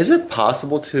 Is it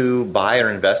possible to buy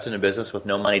or invest in a business with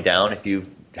no money down if you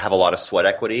have a lot of sweat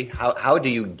equity? How do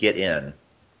you get in?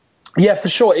 Yeah, for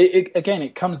sure.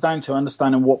 It comes down to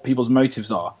understanding what people's motives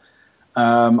are.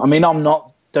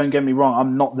 Don't get me wrong,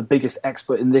 I'm not the biggest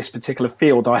expert in this particular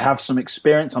field. I have some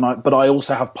experience, but I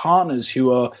also have partners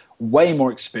who are way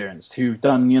more experienced, who've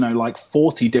done,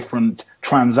 40 different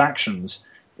transactions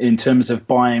in terms of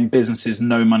buying businesses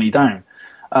no money down.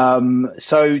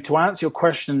 So to answer your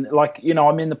question,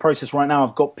 I'm in the process right now.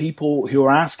 I've got people who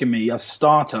are asking me as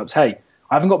startups, hey,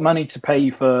 I haven't got money to pay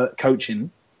you for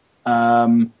coaching.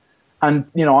 I'm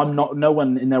not no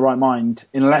one in their right mind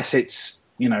unless it's,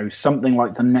 something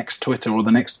like the next Twitter or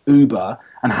the next Uber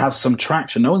and has some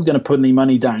traction. No one's going to put any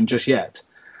money down just yet.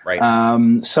 Right.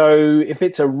 So if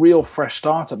it's a real fresh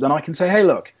startup, then I can say, hey,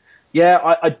 look,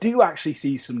 yeah, I do actually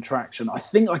see some traction. I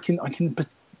think I can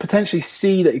potentially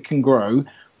see that it can grow.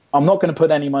 I'm not going to put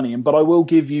any money in, but I will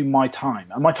give you my time.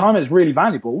 And my time is really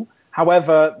valuable.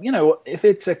 However, if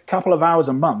it's a couple of hours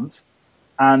a month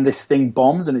and this thing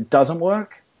bombs and it doesn't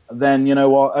work, then you know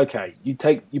what? Okay, you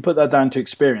put that down to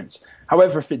experience.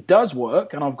 However, if it does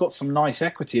work and I've got some nice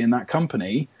equity in that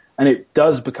company and it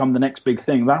does become the next big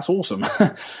thing, that's awesome.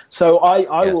 So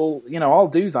I will, I'll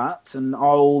do that, and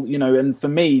I'll, and for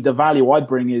me, the value I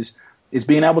bring is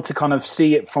being able to kind of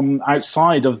see it from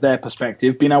outside of their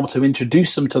perspective, being able to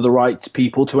introduce them to the right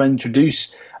people, to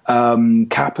introduce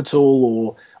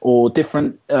capital or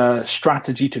different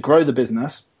strategy to grow the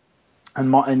business,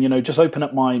 and just open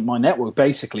up my network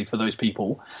basically for those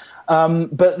people.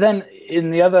 But then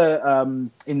in the other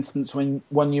instance,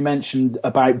 when you mentioned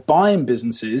about buying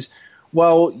businesses,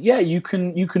 well, yeah, you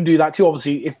can do that too.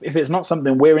 Obviously, if it's not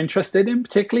something we're interested in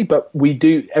particularly, but we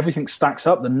do, everything stacks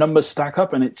up, the numbers stack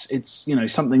up, and it's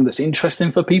something that's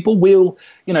interesting for people, we'll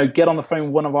get on the phone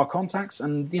with one of our contacts,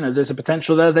 and there's a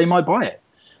potential there they might buy it.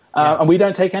 And we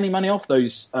don't take any money off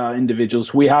those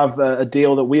individuals. We have a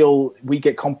deal that we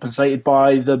get compensated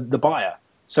by the buyer.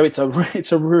 So it's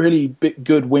a really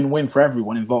good win-win for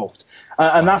everyone involved.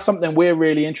 And that's something we're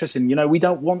really interested in. You know, we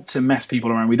don't want to mess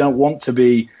people around. We don't want to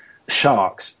be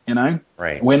sharks, you know?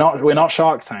 Right. We're not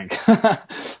Shark Tank.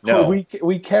 No.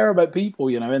 We care about people,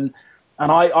 you know, and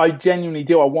I genuinely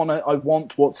do. I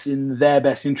want what's in their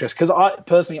best interest, because I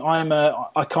personally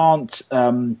I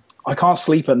can't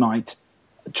sleep at night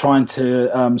trying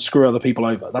to screw other people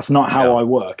over. That's not how I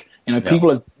work. You know, people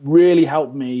have really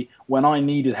helped me when I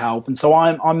needed help, and so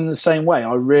I'm the same way.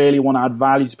 I really want to add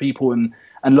value to people and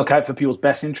look out for people's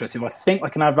best interests. If I think I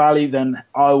can add value, then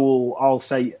I'll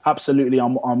say absolutely,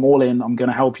 I'm all in. I'm going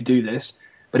to help you do this.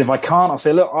 But if I can't, I'll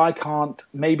say, look, I can't.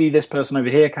 Maybe this person over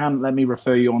here can. Let me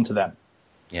refer you on to them.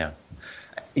 Yeah.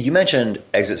 You mentioned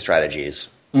exit strategies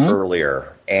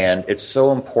earlier, and it's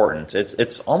so important.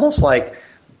 It's almost like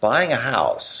buying a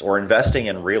house or investing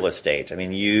in real estate. I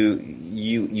mean,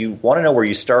 you want to know where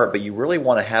you start, but you really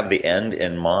want to have the end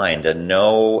in mind and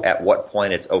know at what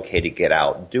point it's okay to get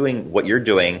out. Doing what you're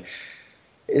doing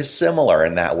is similar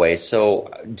in that way. So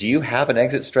do you have an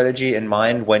exit strategy in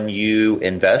mind when you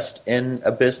invest in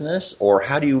a business, or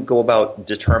how do you go about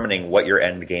determining what your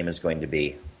end game is going to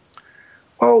be?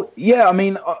 Well, yeah, I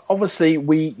mean, obviously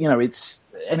it's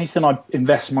anything I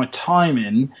invest my time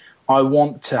in, I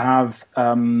want to have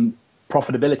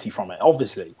profitability from it,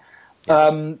 obviously.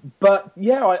 Yes. But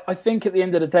yeah, I think at the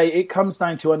end of the day, it comes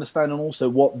down to understanding also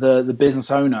what the business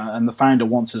owner and the founder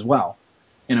wants as well.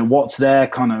 You know, what's their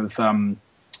kind of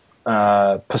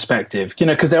perspective, you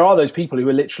know, because there are those people who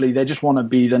are literally, they just want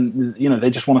to they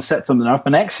just want to set something up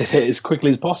and exit it as quickly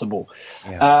as possible.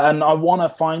 Yeah. And I want to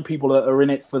find people that are in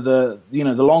it for the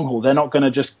long haul. They're not going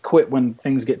to just quit when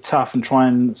things get tough and try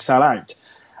and sell out.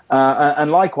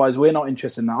 And likewise, we're not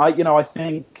interested in that. I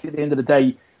think at the end of the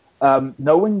day,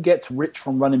 no one gets rich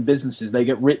from running businesses. They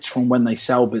get rich from when they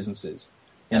sell businesses.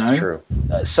 That's true.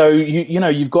 So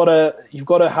you've got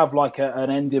to have like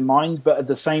an end in mind, but at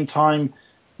the same time,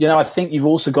 you know, I think you've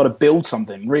also got to build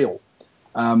something real.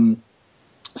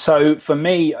 So for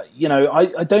me, you know,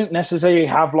 I don't necessarily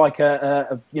have like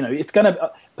it's going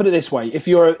to put it this way. If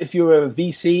you're a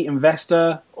VC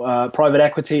investor, private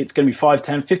equity, it's going to be 5,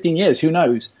 10, 15 years. Who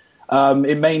knows?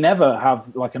 It may never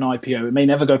have like an IPO. It may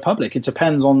never go public. It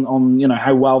depends on you know,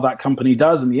 how well that company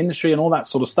does in the industry and all that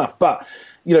sort of stuff. But,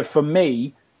 you know, for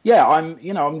me, yeah, I'm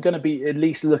going to be at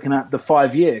least looking at the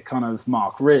 5-year kind of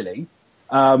mark, really.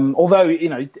 Although, you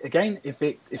know, again,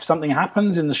 if something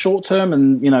happens in the short term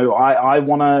and, you know, I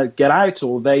want to get out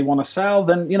or they want to sell,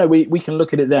 then, you know, we can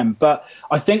look at it then. But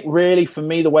I think really for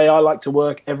me, the way I like to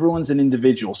work, everyone's an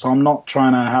individual. So I'm not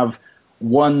trying to have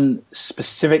one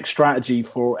specific strategy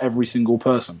for every single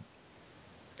person.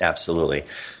 Absolutely.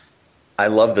 I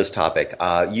love this topic.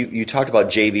 You talked about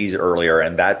JVs earlier,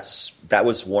 and that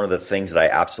was one of the things that I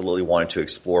absolutely wanted to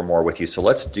explore more with you. So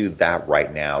let's do that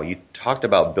right now. You talked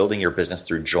about building your business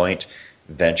through joint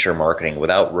venture marketing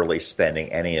without really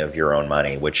spending any of your own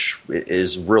money, which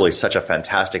is really such a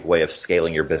fantastic way of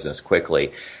scaling your business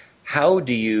quickly. How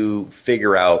do you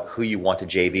figure out who you want to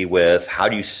JV with? How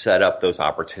do you set up those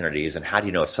opportunities? And how do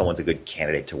you know if someone's a good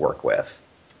candidate to work with?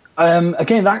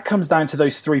 Again, that comes down to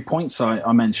those 3 points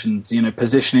I mentioned, you know,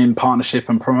 positioning, partnership,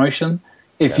 and promotion.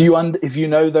 If you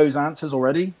know those answers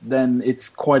already, then it's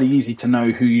quite easy to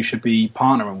know who you should be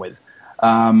partnering with.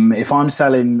 If I'm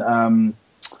selling, you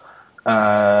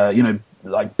know,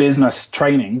 like business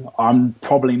training, I'm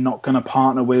probably not going to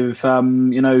partner with,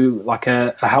 you know, like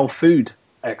a health food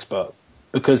expert,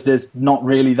 because there's not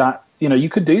really that, you know, you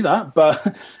could do that,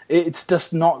 but it's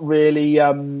just not really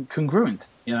congruent.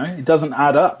 You know, it doesn't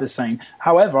add up the same.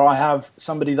 However, I have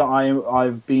somebody that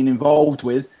I've been involved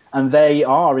with, and they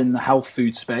are in the health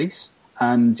food space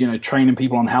and, you know, training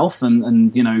people on health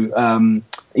and you know,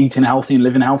 eating healthy and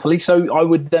living healthily. So I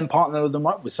would then partner them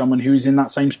up with someone who's in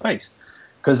that same space,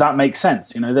 because that makes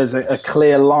sense. You know, there's a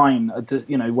clear line,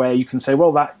 you know, where you can say,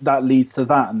 well, that leads to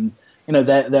that. And, you know,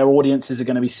 their audiences are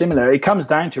going to be similar. It comes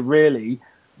down to really,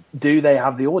 do they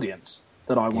have the audience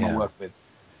that I want to work with?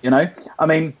 You know, I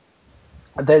mean,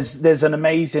 there's an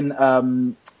amazing,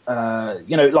 you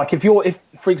know, like if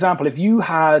for example, if you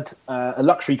had a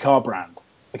luxury car brand,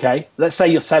 okay, let's say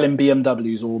you're selling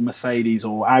BMWs or Mercedes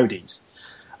or Audis,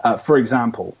 for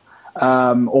example,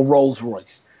 or Rolls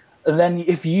Royce. And then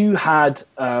if you had,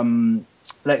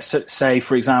 let's say,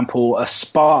 for example, a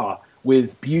spa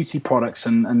with beauty products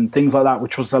and things like that,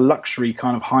 which was a luxury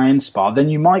kind of high-end spa, then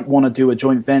you might want to do a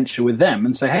joint venture with them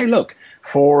and say, hey, look,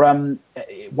 for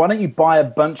why don't you buy a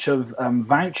bunch of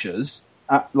vouchers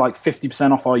at like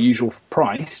 50% off our usual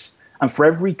price, And for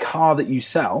every car that you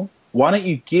sell, why don't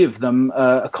you give them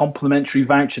a complimentary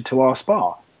voucher to our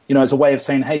spa? As a way of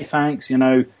saying, hey, thanks, and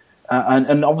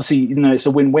obviously, it's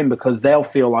a win-win because they'll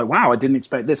feel like, wow, I didn't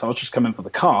expect this. I was just coming for the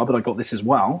car, but I got this as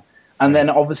well. And then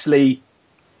obviously,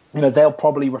 they'll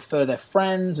probably refer their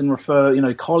friends and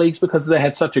refer, colleagues because they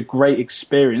had such a great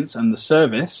experience and the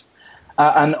service.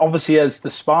 And obviously, as the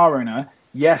spa owner,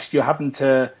 yes, you're having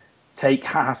to take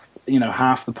half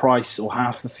the price or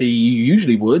half the fee you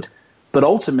usually would. But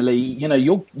ultimately,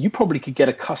 you probably could get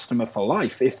a customer for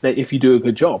life if you do a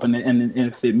good job and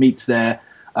if it meets their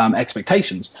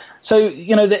expectations. So,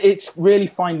 it's really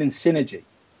finding synergy.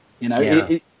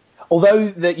 Although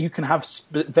that you can have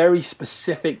very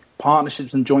specific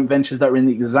partnerships and joint ventures that are in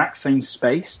the exact same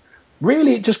space,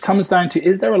 really it just comes down to,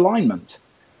 is there alignment?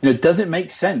 Does it make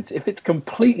sense? If it's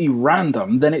completely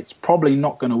random, then it's probably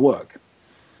not going to work.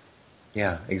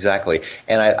 Yeah, exactly.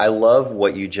 And I love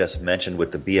what you just mentioned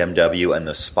with the BMW and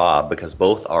the spa, because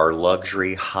both are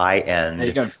luxury,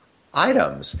 high-end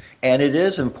items. And it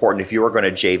is important, if you are going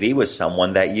to JV with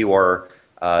someone, that you are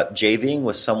JVing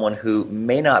with someone who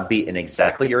may not be in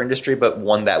exactly your industry, but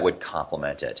one that would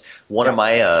complement it. One of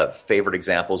my favorite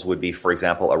examples would be, for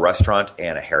example, a restaurant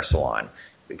and a hair salon.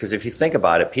 Because if you think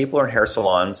about it, people are in hair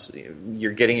salons,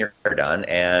 you're getting your hair done,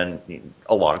 and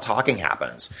a lot of talking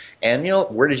happens. And,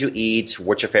 where did you eat?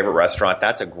 What's your favorite restaurant?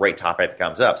 That's a great topic that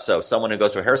comes up. So someone who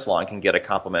goes to a hair salon can get a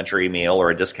complimentary meal or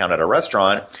a discount at a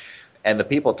restaurant, and the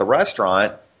people at the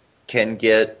restaurant can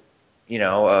get,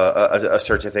 a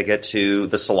certificate to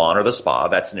the salon or the spa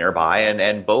that's nearby,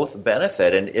 and both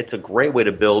benefit. And it's a great way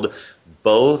to build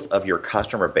both of your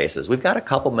customer bases. We've got a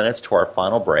couple minutes to our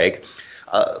final break.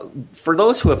 For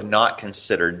those who have not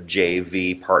considered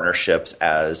JV partnerships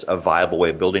as a viable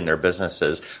way of building their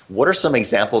businesses, what are some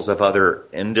examples of other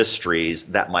industries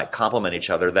that might complement each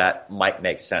other that might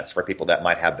make sense for people that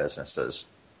might have businesses?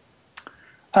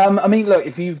 Look,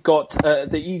 if you've got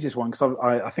the easiest one, because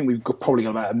I think we've probably got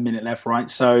about a minute left, right?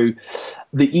 So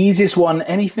the easiest one,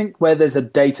 anything where there's a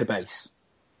database,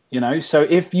 So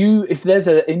if there's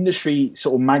an industry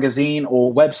sort of magazine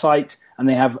or website, and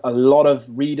they have a lot of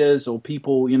readers or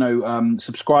people,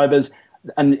 subscribers,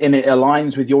 and it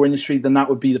aligns with your industry, then that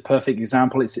would be the perfect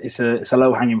example. It's a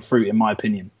low-hanging fruit, in my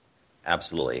opinion.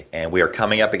 Absolutely. And we are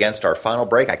coming up against our final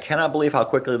break. I cannot believe how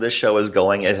quickly this show is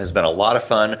going. It has been a lot of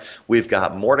fun. We've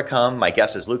got more to come. My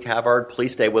guest is Luke Havard.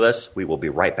 Please stay with us. We will be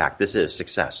right back. This is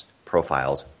Success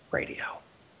Profiles Radio.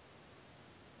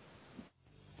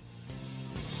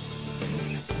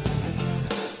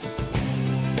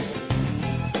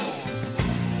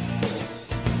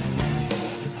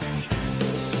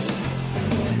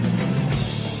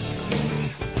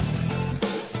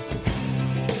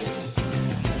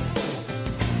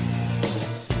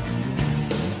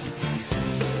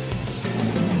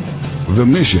 The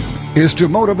mission is to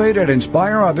motivate and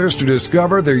inspire others to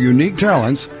discover their unique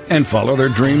talents and follow their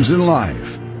dreams in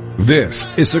life. This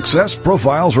is Success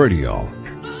Profiles Radio.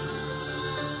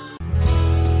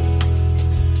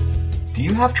 Do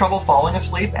you have trouble falling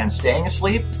asleep and staying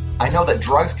asleep? I know that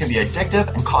drugs can be addictive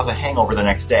and cause a hangover the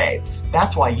next day.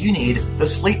 That's why you need the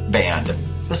Sleep Band.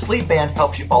 The Sleep Band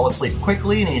helps you fall asleep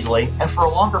quickly and easily and for a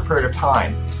longer period of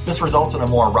time. This results in a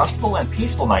more restful and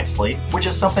peaceful night's sleep, which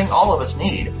is something all of us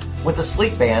need. With the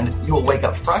Sleep Band, you will wake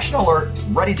up fresh and alert,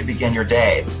 ready to begin your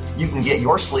day. You can get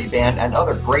your Sleep Band and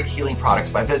other great healing products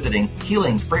by visiting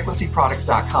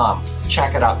HealingFrequencyProducts.com.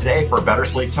 Check it out today for a better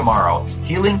sleep tomorrow.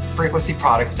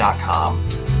 HealingFrequencyProducts.com.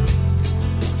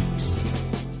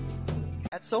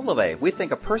 At Solivay, we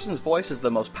think a person's voice is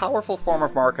the most powerful form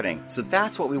of marketing, so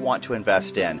that's what we want to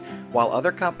invest in. While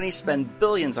other companies spend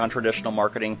billions on traditional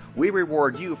marketing, we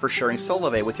reward you for sharing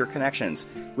Solivay with your connections.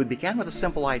 We began with a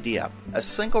simple idea. A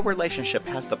single relationship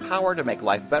has the power to make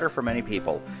life better for many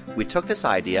people. We took this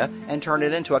idea and turned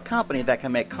it into a company that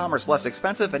can make commerce less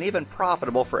expensive and even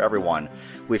profitable for everyone.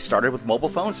 We've started with mobile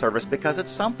phone service because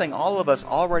it's something all of us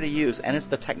already use, and it's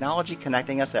the technology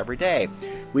connecting us every day.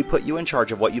 We put you in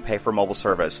charge of what you pay for mobile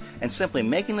service, and simply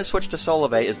making the switch to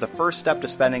Solivay is the first step to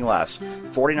spending less.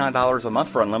 $49 a month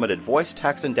for unlimited voice,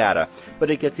 text, and data.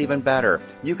 But it gets even better.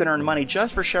 You can earn money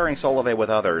just for sharing Solivay with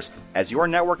others. As your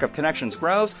network of connections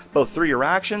grows, both through your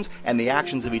actions and the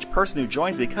actions of each person who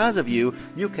joins because of you,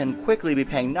 you can quickly be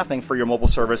paying nothing for your mobile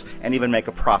service and even make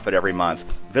a profit every month.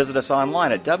 Visit us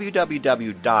online at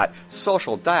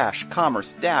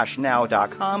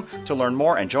www.social-commerce-now.com to learn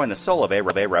more and join the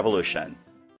Solivay revolution.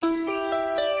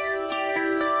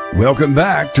 Welcome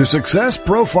back to Success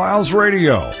Profiles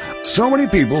Radio. So many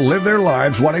people live their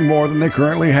lives wanting more than they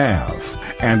currently have.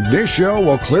 And this show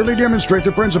will clearly demonstrate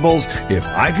the principles, if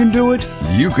I can do it,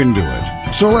 you can do it.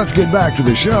 So let's get back to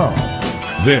the show.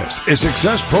 This is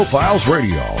Success Profiles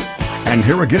Radio. And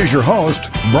here again is your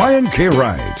host, Brian K.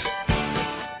 Wright.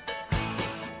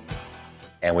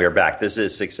 And we are back. This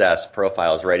is Success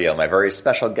Profiles Radio. My very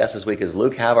special guest this week is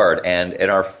Luke Havard. And in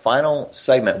our final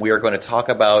segment, we are going to talk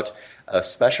about a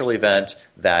special event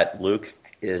that Luke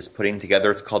is putting together.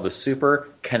 It's called the Super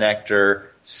Connector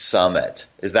Summit.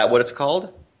 Is that what it's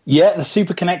called? Yeah, the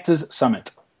Super Connectors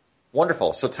Summit.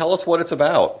 Wonderful. So tell us what it's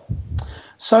about.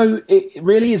 So it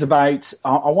really is about,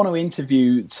 I want to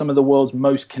interview some of the world's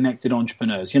most connected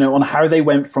entrepreneurs, on how they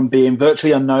went from being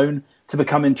virtually unknown to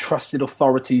becoming trusted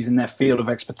authorities in their field of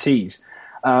expertise,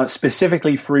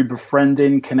 specifically through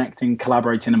befriending, connecting,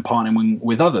 collaborating, and partnering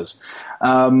with others.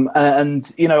 I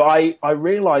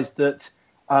realized that,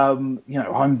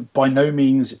 I'm by no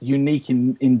means unique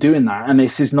in doing that, and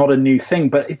this is not a new thing,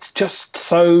 but it's just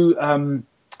so,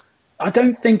 I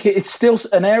don't think it's still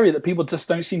an area that people just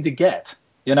don't seem to get,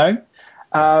 and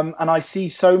I see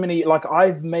so many, like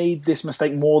I've made this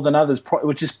mistake more than others,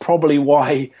 which is probably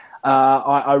why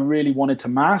I really wanted to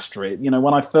master it.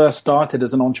 When I first started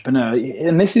as an entrepreneur,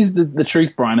 and this is the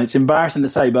truth, Brian, it's embarrassing to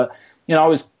say, but, I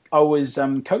was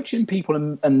coaching people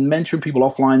and mentoring people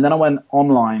offline. Then I went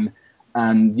online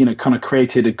and, kind of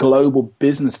created a global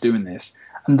business doing this.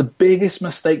 And the biggest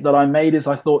mistake that I made is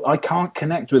I thought I can't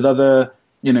connect with other,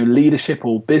 leadership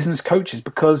or business coaches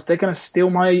because they're going to steal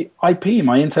my IP,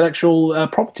 my intellectual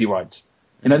property rights.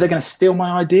 They're going to steal my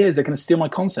ideas. They're going to steal my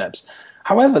concepts.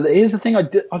 However, here's the thing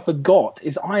I forgot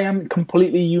is I am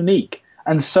completely unique,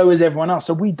 and so is everyone else.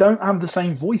 So we don't have the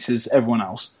same voice as everyone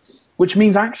else, which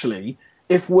means actually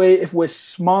if we're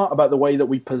smart about the way that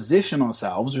we position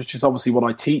ourselves, which is obviously what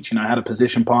I teach, how to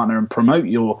position, partner, and promote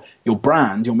your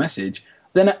brand, your message,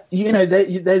 then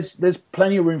there's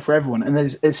plenty of room for everyone, and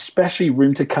there's especially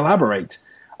room to collaborate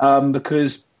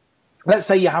because let's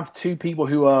say you have two people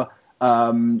who are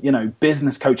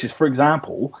business coaches, for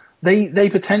example. They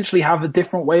potentially have a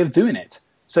different way of doing it.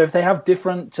 So if they have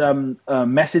different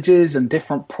messages and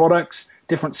different products,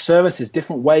 different services,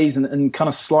 different ways and kind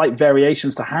of slight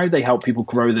variations to how they help people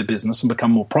grow their business and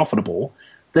become more profitable,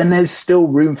 then there's still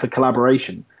room for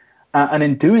collaboration. And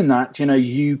in doing that,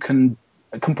 you can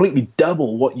completely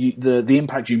double what the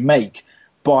impact you make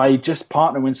by just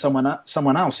partnering with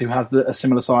someone else who has a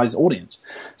similar size audience.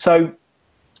 So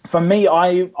for me,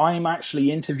 I'm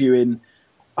actually interviewing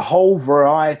a whole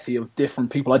variety of different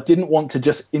people. I didn't want to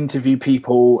just interview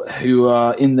people who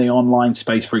are in the online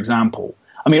space, for example.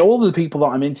 I mean, all of the people that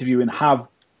I'm interviewing have,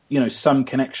 some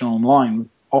connection online,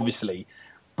 obviously,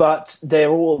 but they're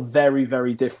all very,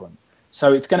 very different.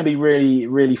 So it's going to be really,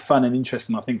 really fun and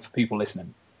interesting, I think, for people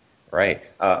listening. Right.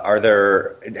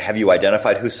 Have you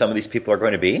identified who some of these people are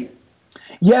going to be?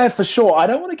 Yeah, for sure. I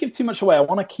don't want to give too much away. I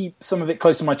want to keep some of it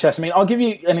close to my chest. I mean, I'll give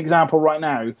you an example right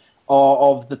now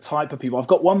of the type of people. I've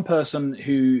got one person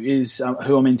who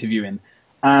I'm interviewing,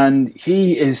 and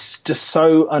he is just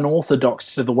so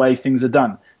unorthodox to the way things are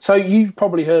done. So you've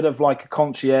probably heard of like a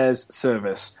concierge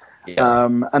service. Yes.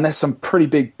 And there's some pretty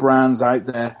big brands out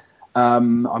there.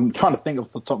 I'm trying to think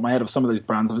off the top of my head of some of those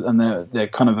brands, and they're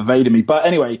kind of evading me. But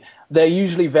anyway, they're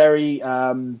usually very,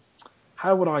 how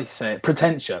would I say it,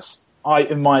 pretentious.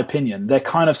 In my opinion, they're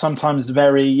kind of sometimes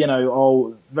very,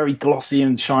 very glossy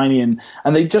and shiny, and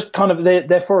they just kind of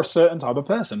they're for a certain type of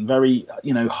person, very,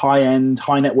 high end,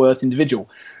 high net worth individual.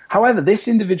 However, this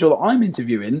individual that I'm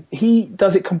interviewing, he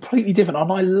does it completely different,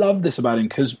 and I love this about him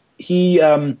because he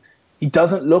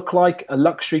doesn't look like a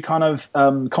luxury kind of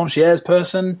concierge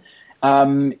person.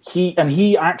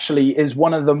 He actually is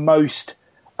one of the most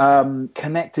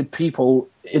connected people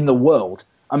in the world.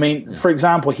 I mean, for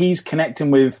example, he's connecting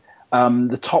with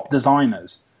the top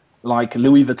designers like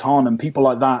Louis Vuitton and people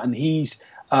like that, and he's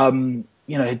done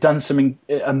some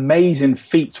amazing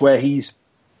feats where he's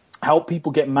helped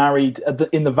people get married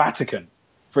in the Vatican,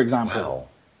 for example. Wow.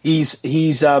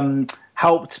 He's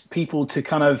helped people to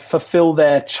kind of fulfill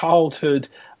their childhood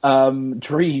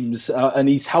dreams, and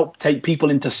he's helped take people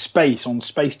into space on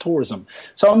space tourism.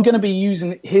 So I'm going to be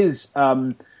using his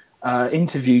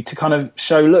interview to kind of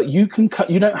show, look, you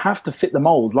don't have to fit the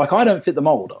mold. Like I don't fit the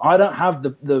mold. I don't have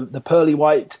the pearly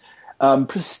white,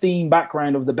 pristine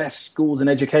background of the best schools and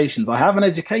educations. I have an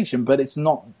education, but it's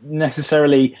not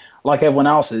necessarily like everyone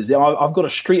else's. I've got a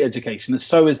street education, and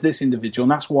so is this individual,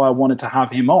 and that's why I wanted to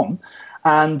have him on.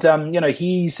 And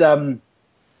he's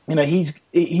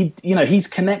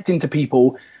connecting to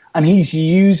people, and he's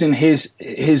using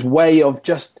his way of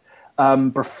just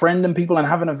befriending people and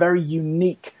having a very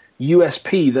unique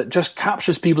USP that just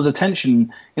captures people's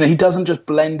attention. He doesn't just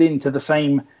blend into the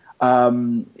same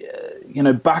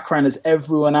background as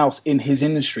everyone else in his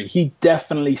industry. He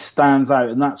definitely stands out,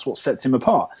 and that's what sets him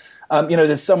apart.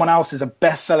 There's someone else is a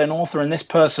best-selling author, and this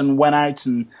person went out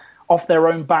and off their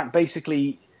own back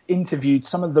basically interviewed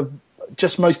some of the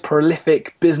just most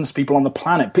prolific business people on the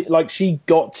planet. Like, she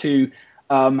got to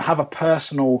have a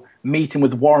personal meeting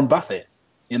with Warren Buffett,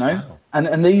 wow.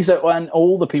 and these are, and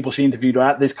all the people she interviewed are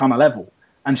at this kind of level.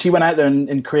 And she went out there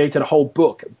and created a whole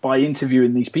book by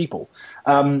interviewing these people.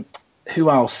 Who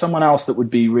else? Someone else that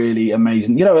would be really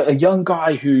amazing. A young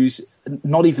guy who's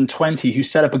not even 20, who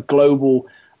set up a global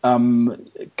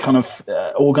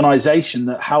organization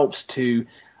that helps to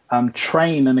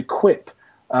train and equip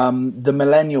the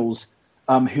millennials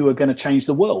who are going to change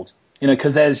the world.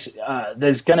 Because there's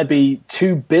going to be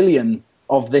 2 billion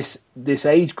of this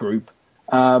age group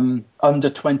under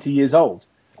 20 years old.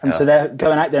 And so they're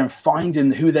going out there and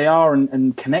finding who they are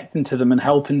and connecting to them and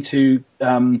helping to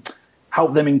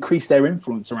help them increase their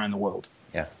influence around the world.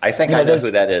 Yeah, I think I know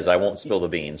who that is. I won't spill the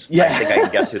beans. Yeah. I think I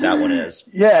can guess who that one is.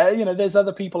 Yeah, there's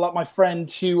other people like my friend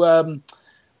who,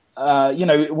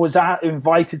 was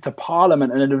invited to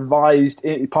Parliament and advised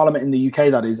Parliament in the UK,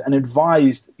 that is, and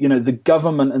advised the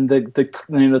government and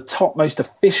the topmost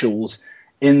officials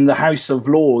in the House of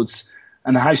Lords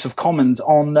and the House of Commons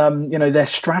on their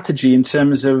strategy in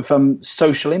terms of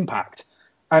social impact.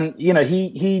 And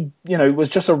he was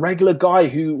just a regular guy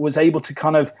who was able to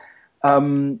kind of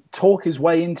talk his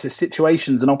way into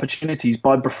situations and opportunities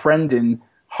by befriending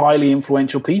highly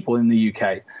influential people in the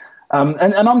UK.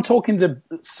 And I'm talking to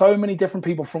so many different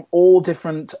people from all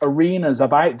different arenas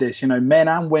about this, men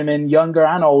and women, younger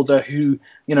and older, who,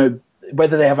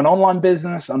 whether they have an online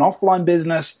business, an offline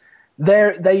business,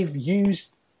 they've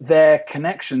used their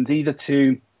connections either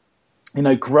to,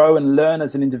 grow and learn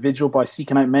as an individual by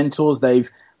seeking out mentors. They've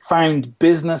found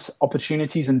business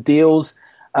opportunities and deals.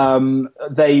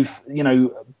 They've,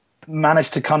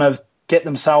 managed to kind of get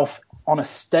themselves on a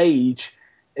stage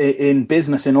in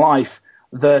business, in life,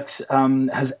 that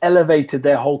has elevated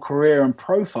their whole career and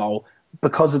profile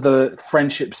because of the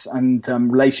friendships and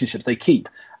relationships they keep.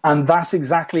 And that's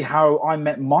exactly how I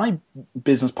met my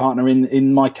business partner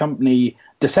in my company,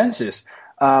 Decensis.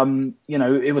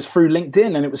 It was through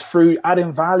LinkedIn, and it was through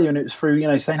adding value, and it was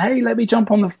through, saying, hey, let me jump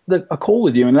on a call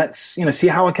with you and let's, see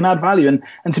how I can add value. And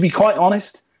to be quite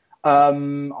honest,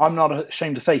 I'm not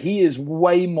ashamed to say he is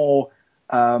way more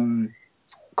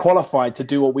qualified to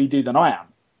do what we do than I am,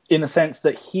 in the sense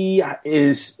that he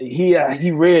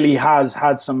really has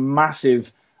had some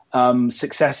massive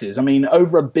successes. I mean,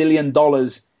 over $1 billion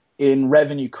in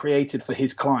revenue created for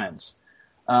his clients.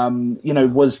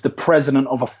 Was the president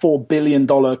of a $4 billion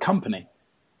company.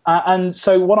 And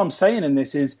so what I'm saying in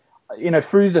this is,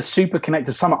 through the Super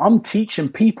Connector Summit, I'm teaching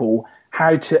people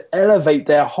how to elevate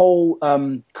their whole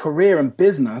career and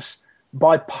business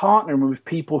by partnering with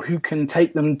people who can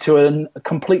take them to a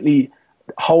completely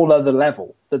whole other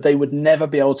level that they would never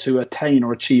be able to attain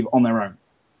or achieve on their own.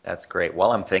 That's great.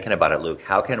 While I'm thinking about it, Luke,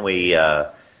 how can we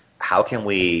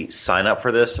sign up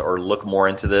for this or look more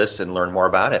into this and learn more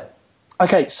about it?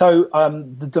 Okay, so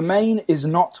the domain is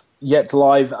not yet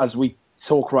live as we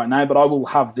talk right now, but I will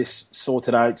have this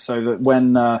sorted out so that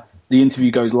when the interview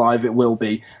goes live, it will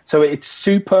be. So it's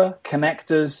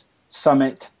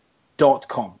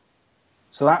superconnectorssummit.com.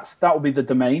 So that will be the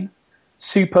domain,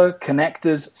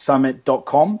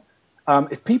 superconnectorssummit.com.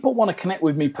 If people want to connect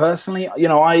with me personally,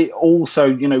 I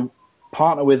also,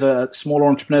 partner with smaller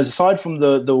entrepreneurs. Aside from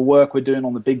the work we're doing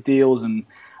on the big deals and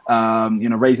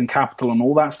raising capital and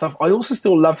all that stuff, I also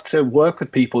still love to work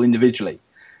with people individually.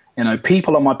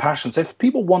 People are my passion. So if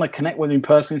people want to connect with me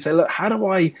personally and say, look, how do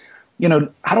I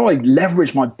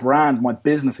leverage my brand, my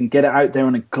business, and get it out there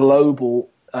on a global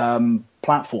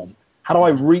platform? How do I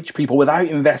reach people without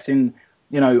investing,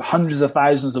 hundreds of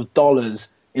thousands of dollars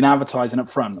in advertising up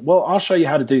front? Well, I'll show you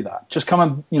how to do that. Just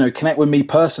come and, connect with me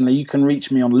personally. You can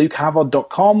reach me on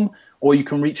lukehavard.com, or you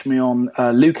can reach me on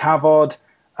Luke Havard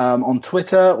on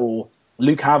Twitter, or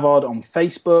Luke Havard on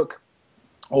Facebook,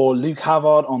 or Luke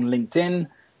Havard on LinkedIn,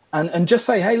 and just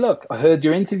say, hey, look, I heard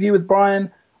your interview with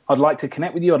Brian. I'd like to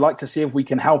connect with you. I'd like to see if we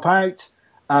can help out,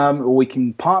 or we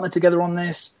can partner together on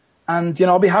this. And,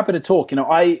 I'll be happy to talk.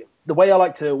 The way I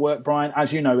like to work, Brian,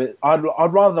 as you know,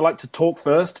 I'd rather like to talk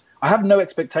first. I have no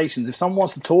expectations. If someone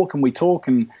wants to talk and we talk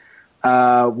and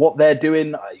what they're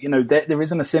doing, there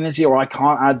isn't a synergy, or I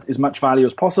can't add as much value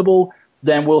as possible,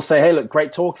 then we'll say, hey, look,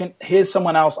 great talking. Here's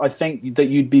someone else I think that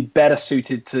you'd be better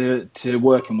suited to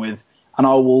working with, and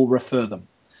I will refer them.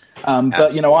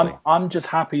 But, I'm just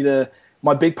happy to –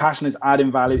 my big passion is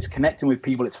adding value. It's connecting with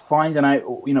people. It's finding out,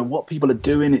 what people are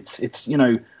doing. It's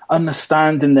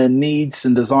understanding their needs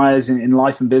and desires in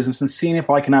life and business and seeing if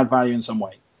I can add value in some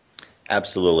way.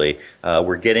 Absolutely.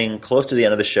 We're getting close to the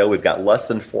end of the show. We've got less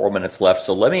than 4 minutes left.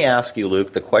 So let me ask you,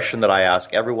 Luke, the question that I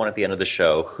ask everyone at the end of the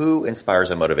show: who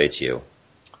inspires and motivates you?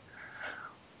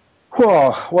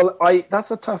 Well,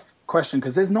 that's a tough question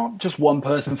because there's not just one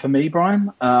person for me,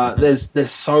 Brian.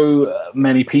 There's so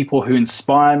many people who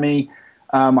inspire me.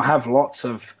 I have lots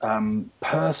of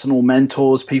personal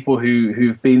mentors, people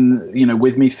who've been,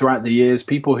 with me throughout the years,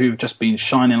 people who've just been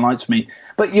shining lights for me.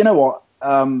 But you know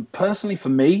what? Personally, for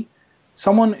me,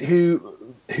 someone who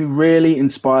really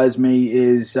inspires me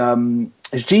is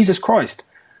Jesus Christ,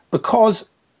 because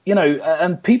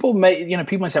and people may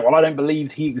say, well, I don't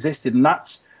believe he existed, and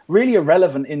that's really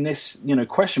irrelevant in this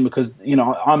question because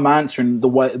I'm answering the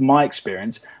way my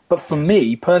experience. But for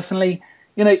me personally,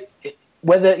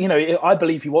 whether I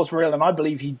believe he was real, and I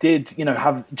believe he did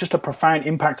have just a profound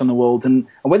impact on the world, and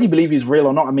whether you believe he's real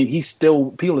or not, I mean,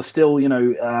 people are still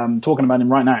talking about him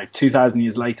right now 2,000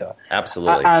 years later.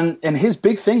 Absolutely. And his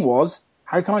big thing was,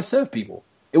 how can I serve people?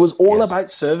 It was all about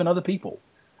serving other people,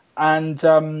 and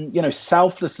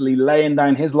selflessly laying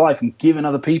down his life and giving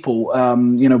other people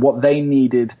what they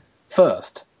needed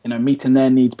first, meeting their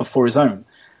needs before his own.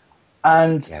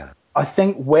 And I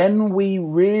think when we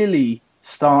really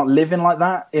start living like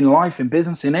that in life, in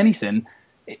business, in anything,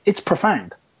 it's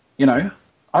profound.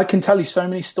 I can tell you so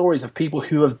many stories of people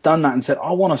who have done that and said,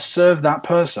 I want to serve that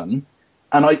person,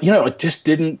 and I just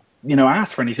didn't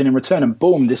ask for anything in return, and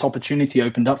boom, this opportunity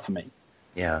opened up for me.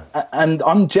 Yeah. And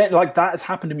I'm like, that has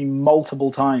happened to me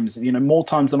multiple times, more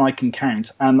times than I can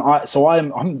count, and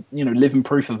I'm living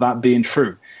proof of that being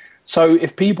true. So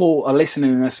if people are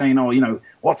listening and they're saying,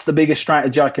 what's the biggest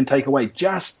strategy I can take away?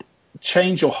 Just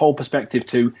change your whole perspective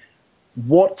to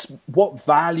what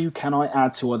value can I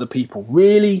add to other people?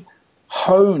 Really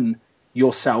hone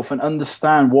yourself and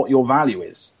understand what your value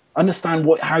is. Understand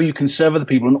how you can serve other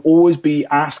people, and always be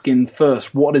asking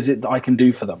first, what is it that I can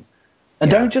do for them? And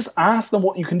don't just ask them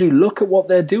what you can do. Look at what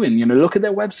they're doing. Look at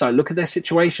their website, look at their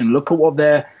situation, look at what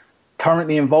they're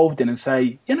currently involved in, and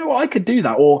say, I could do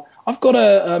that, or I've got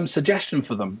a suggestion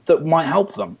for them that might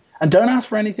help them. And don't ask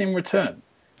for anything in return.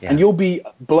 Yeah. And you'll be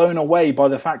blown away by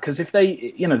the fact, because if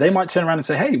they, they might turn around and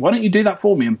say, hey, why don't you do that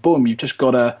for me? And boom, you've just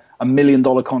got a $1 million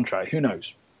contract. Who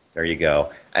knows? There you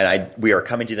go. And we are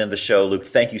coming to the end of the show. Luke,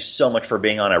 thank you so much for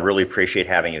being on. I really appreciate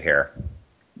having you here.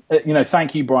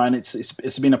 Thank you, Brian.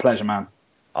 It's been a pleasure, man.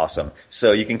 Awesome.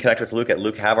 So you can connect with Luke at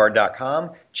lukehavard.com.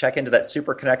 Check into that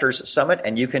Super Connectors Summit,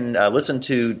 and you can listen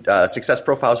to Success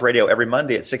Profiles Radio every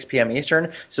Monday at 6 p.m.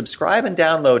 Eastern. Subscribe and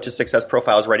download to Success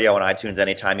Profiles Radio on iTunes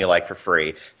anytime you like for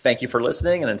free. Thank you for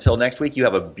listening, and until next week, you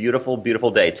have a beautiful,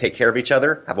 beautiful day. Take care of each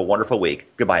other. Have a wonderful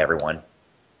week. Goodbye, everyone.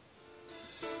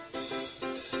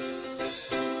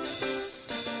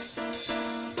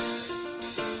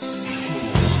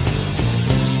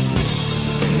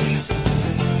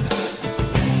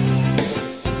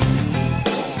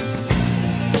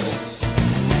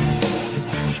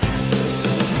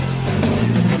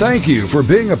 Thank you for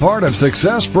being a part of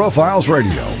Success Profiles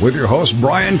Radio with your host,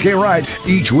 Brian K. Wright.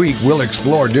 Each week, we'll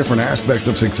explore different aspects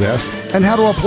of success and how to apply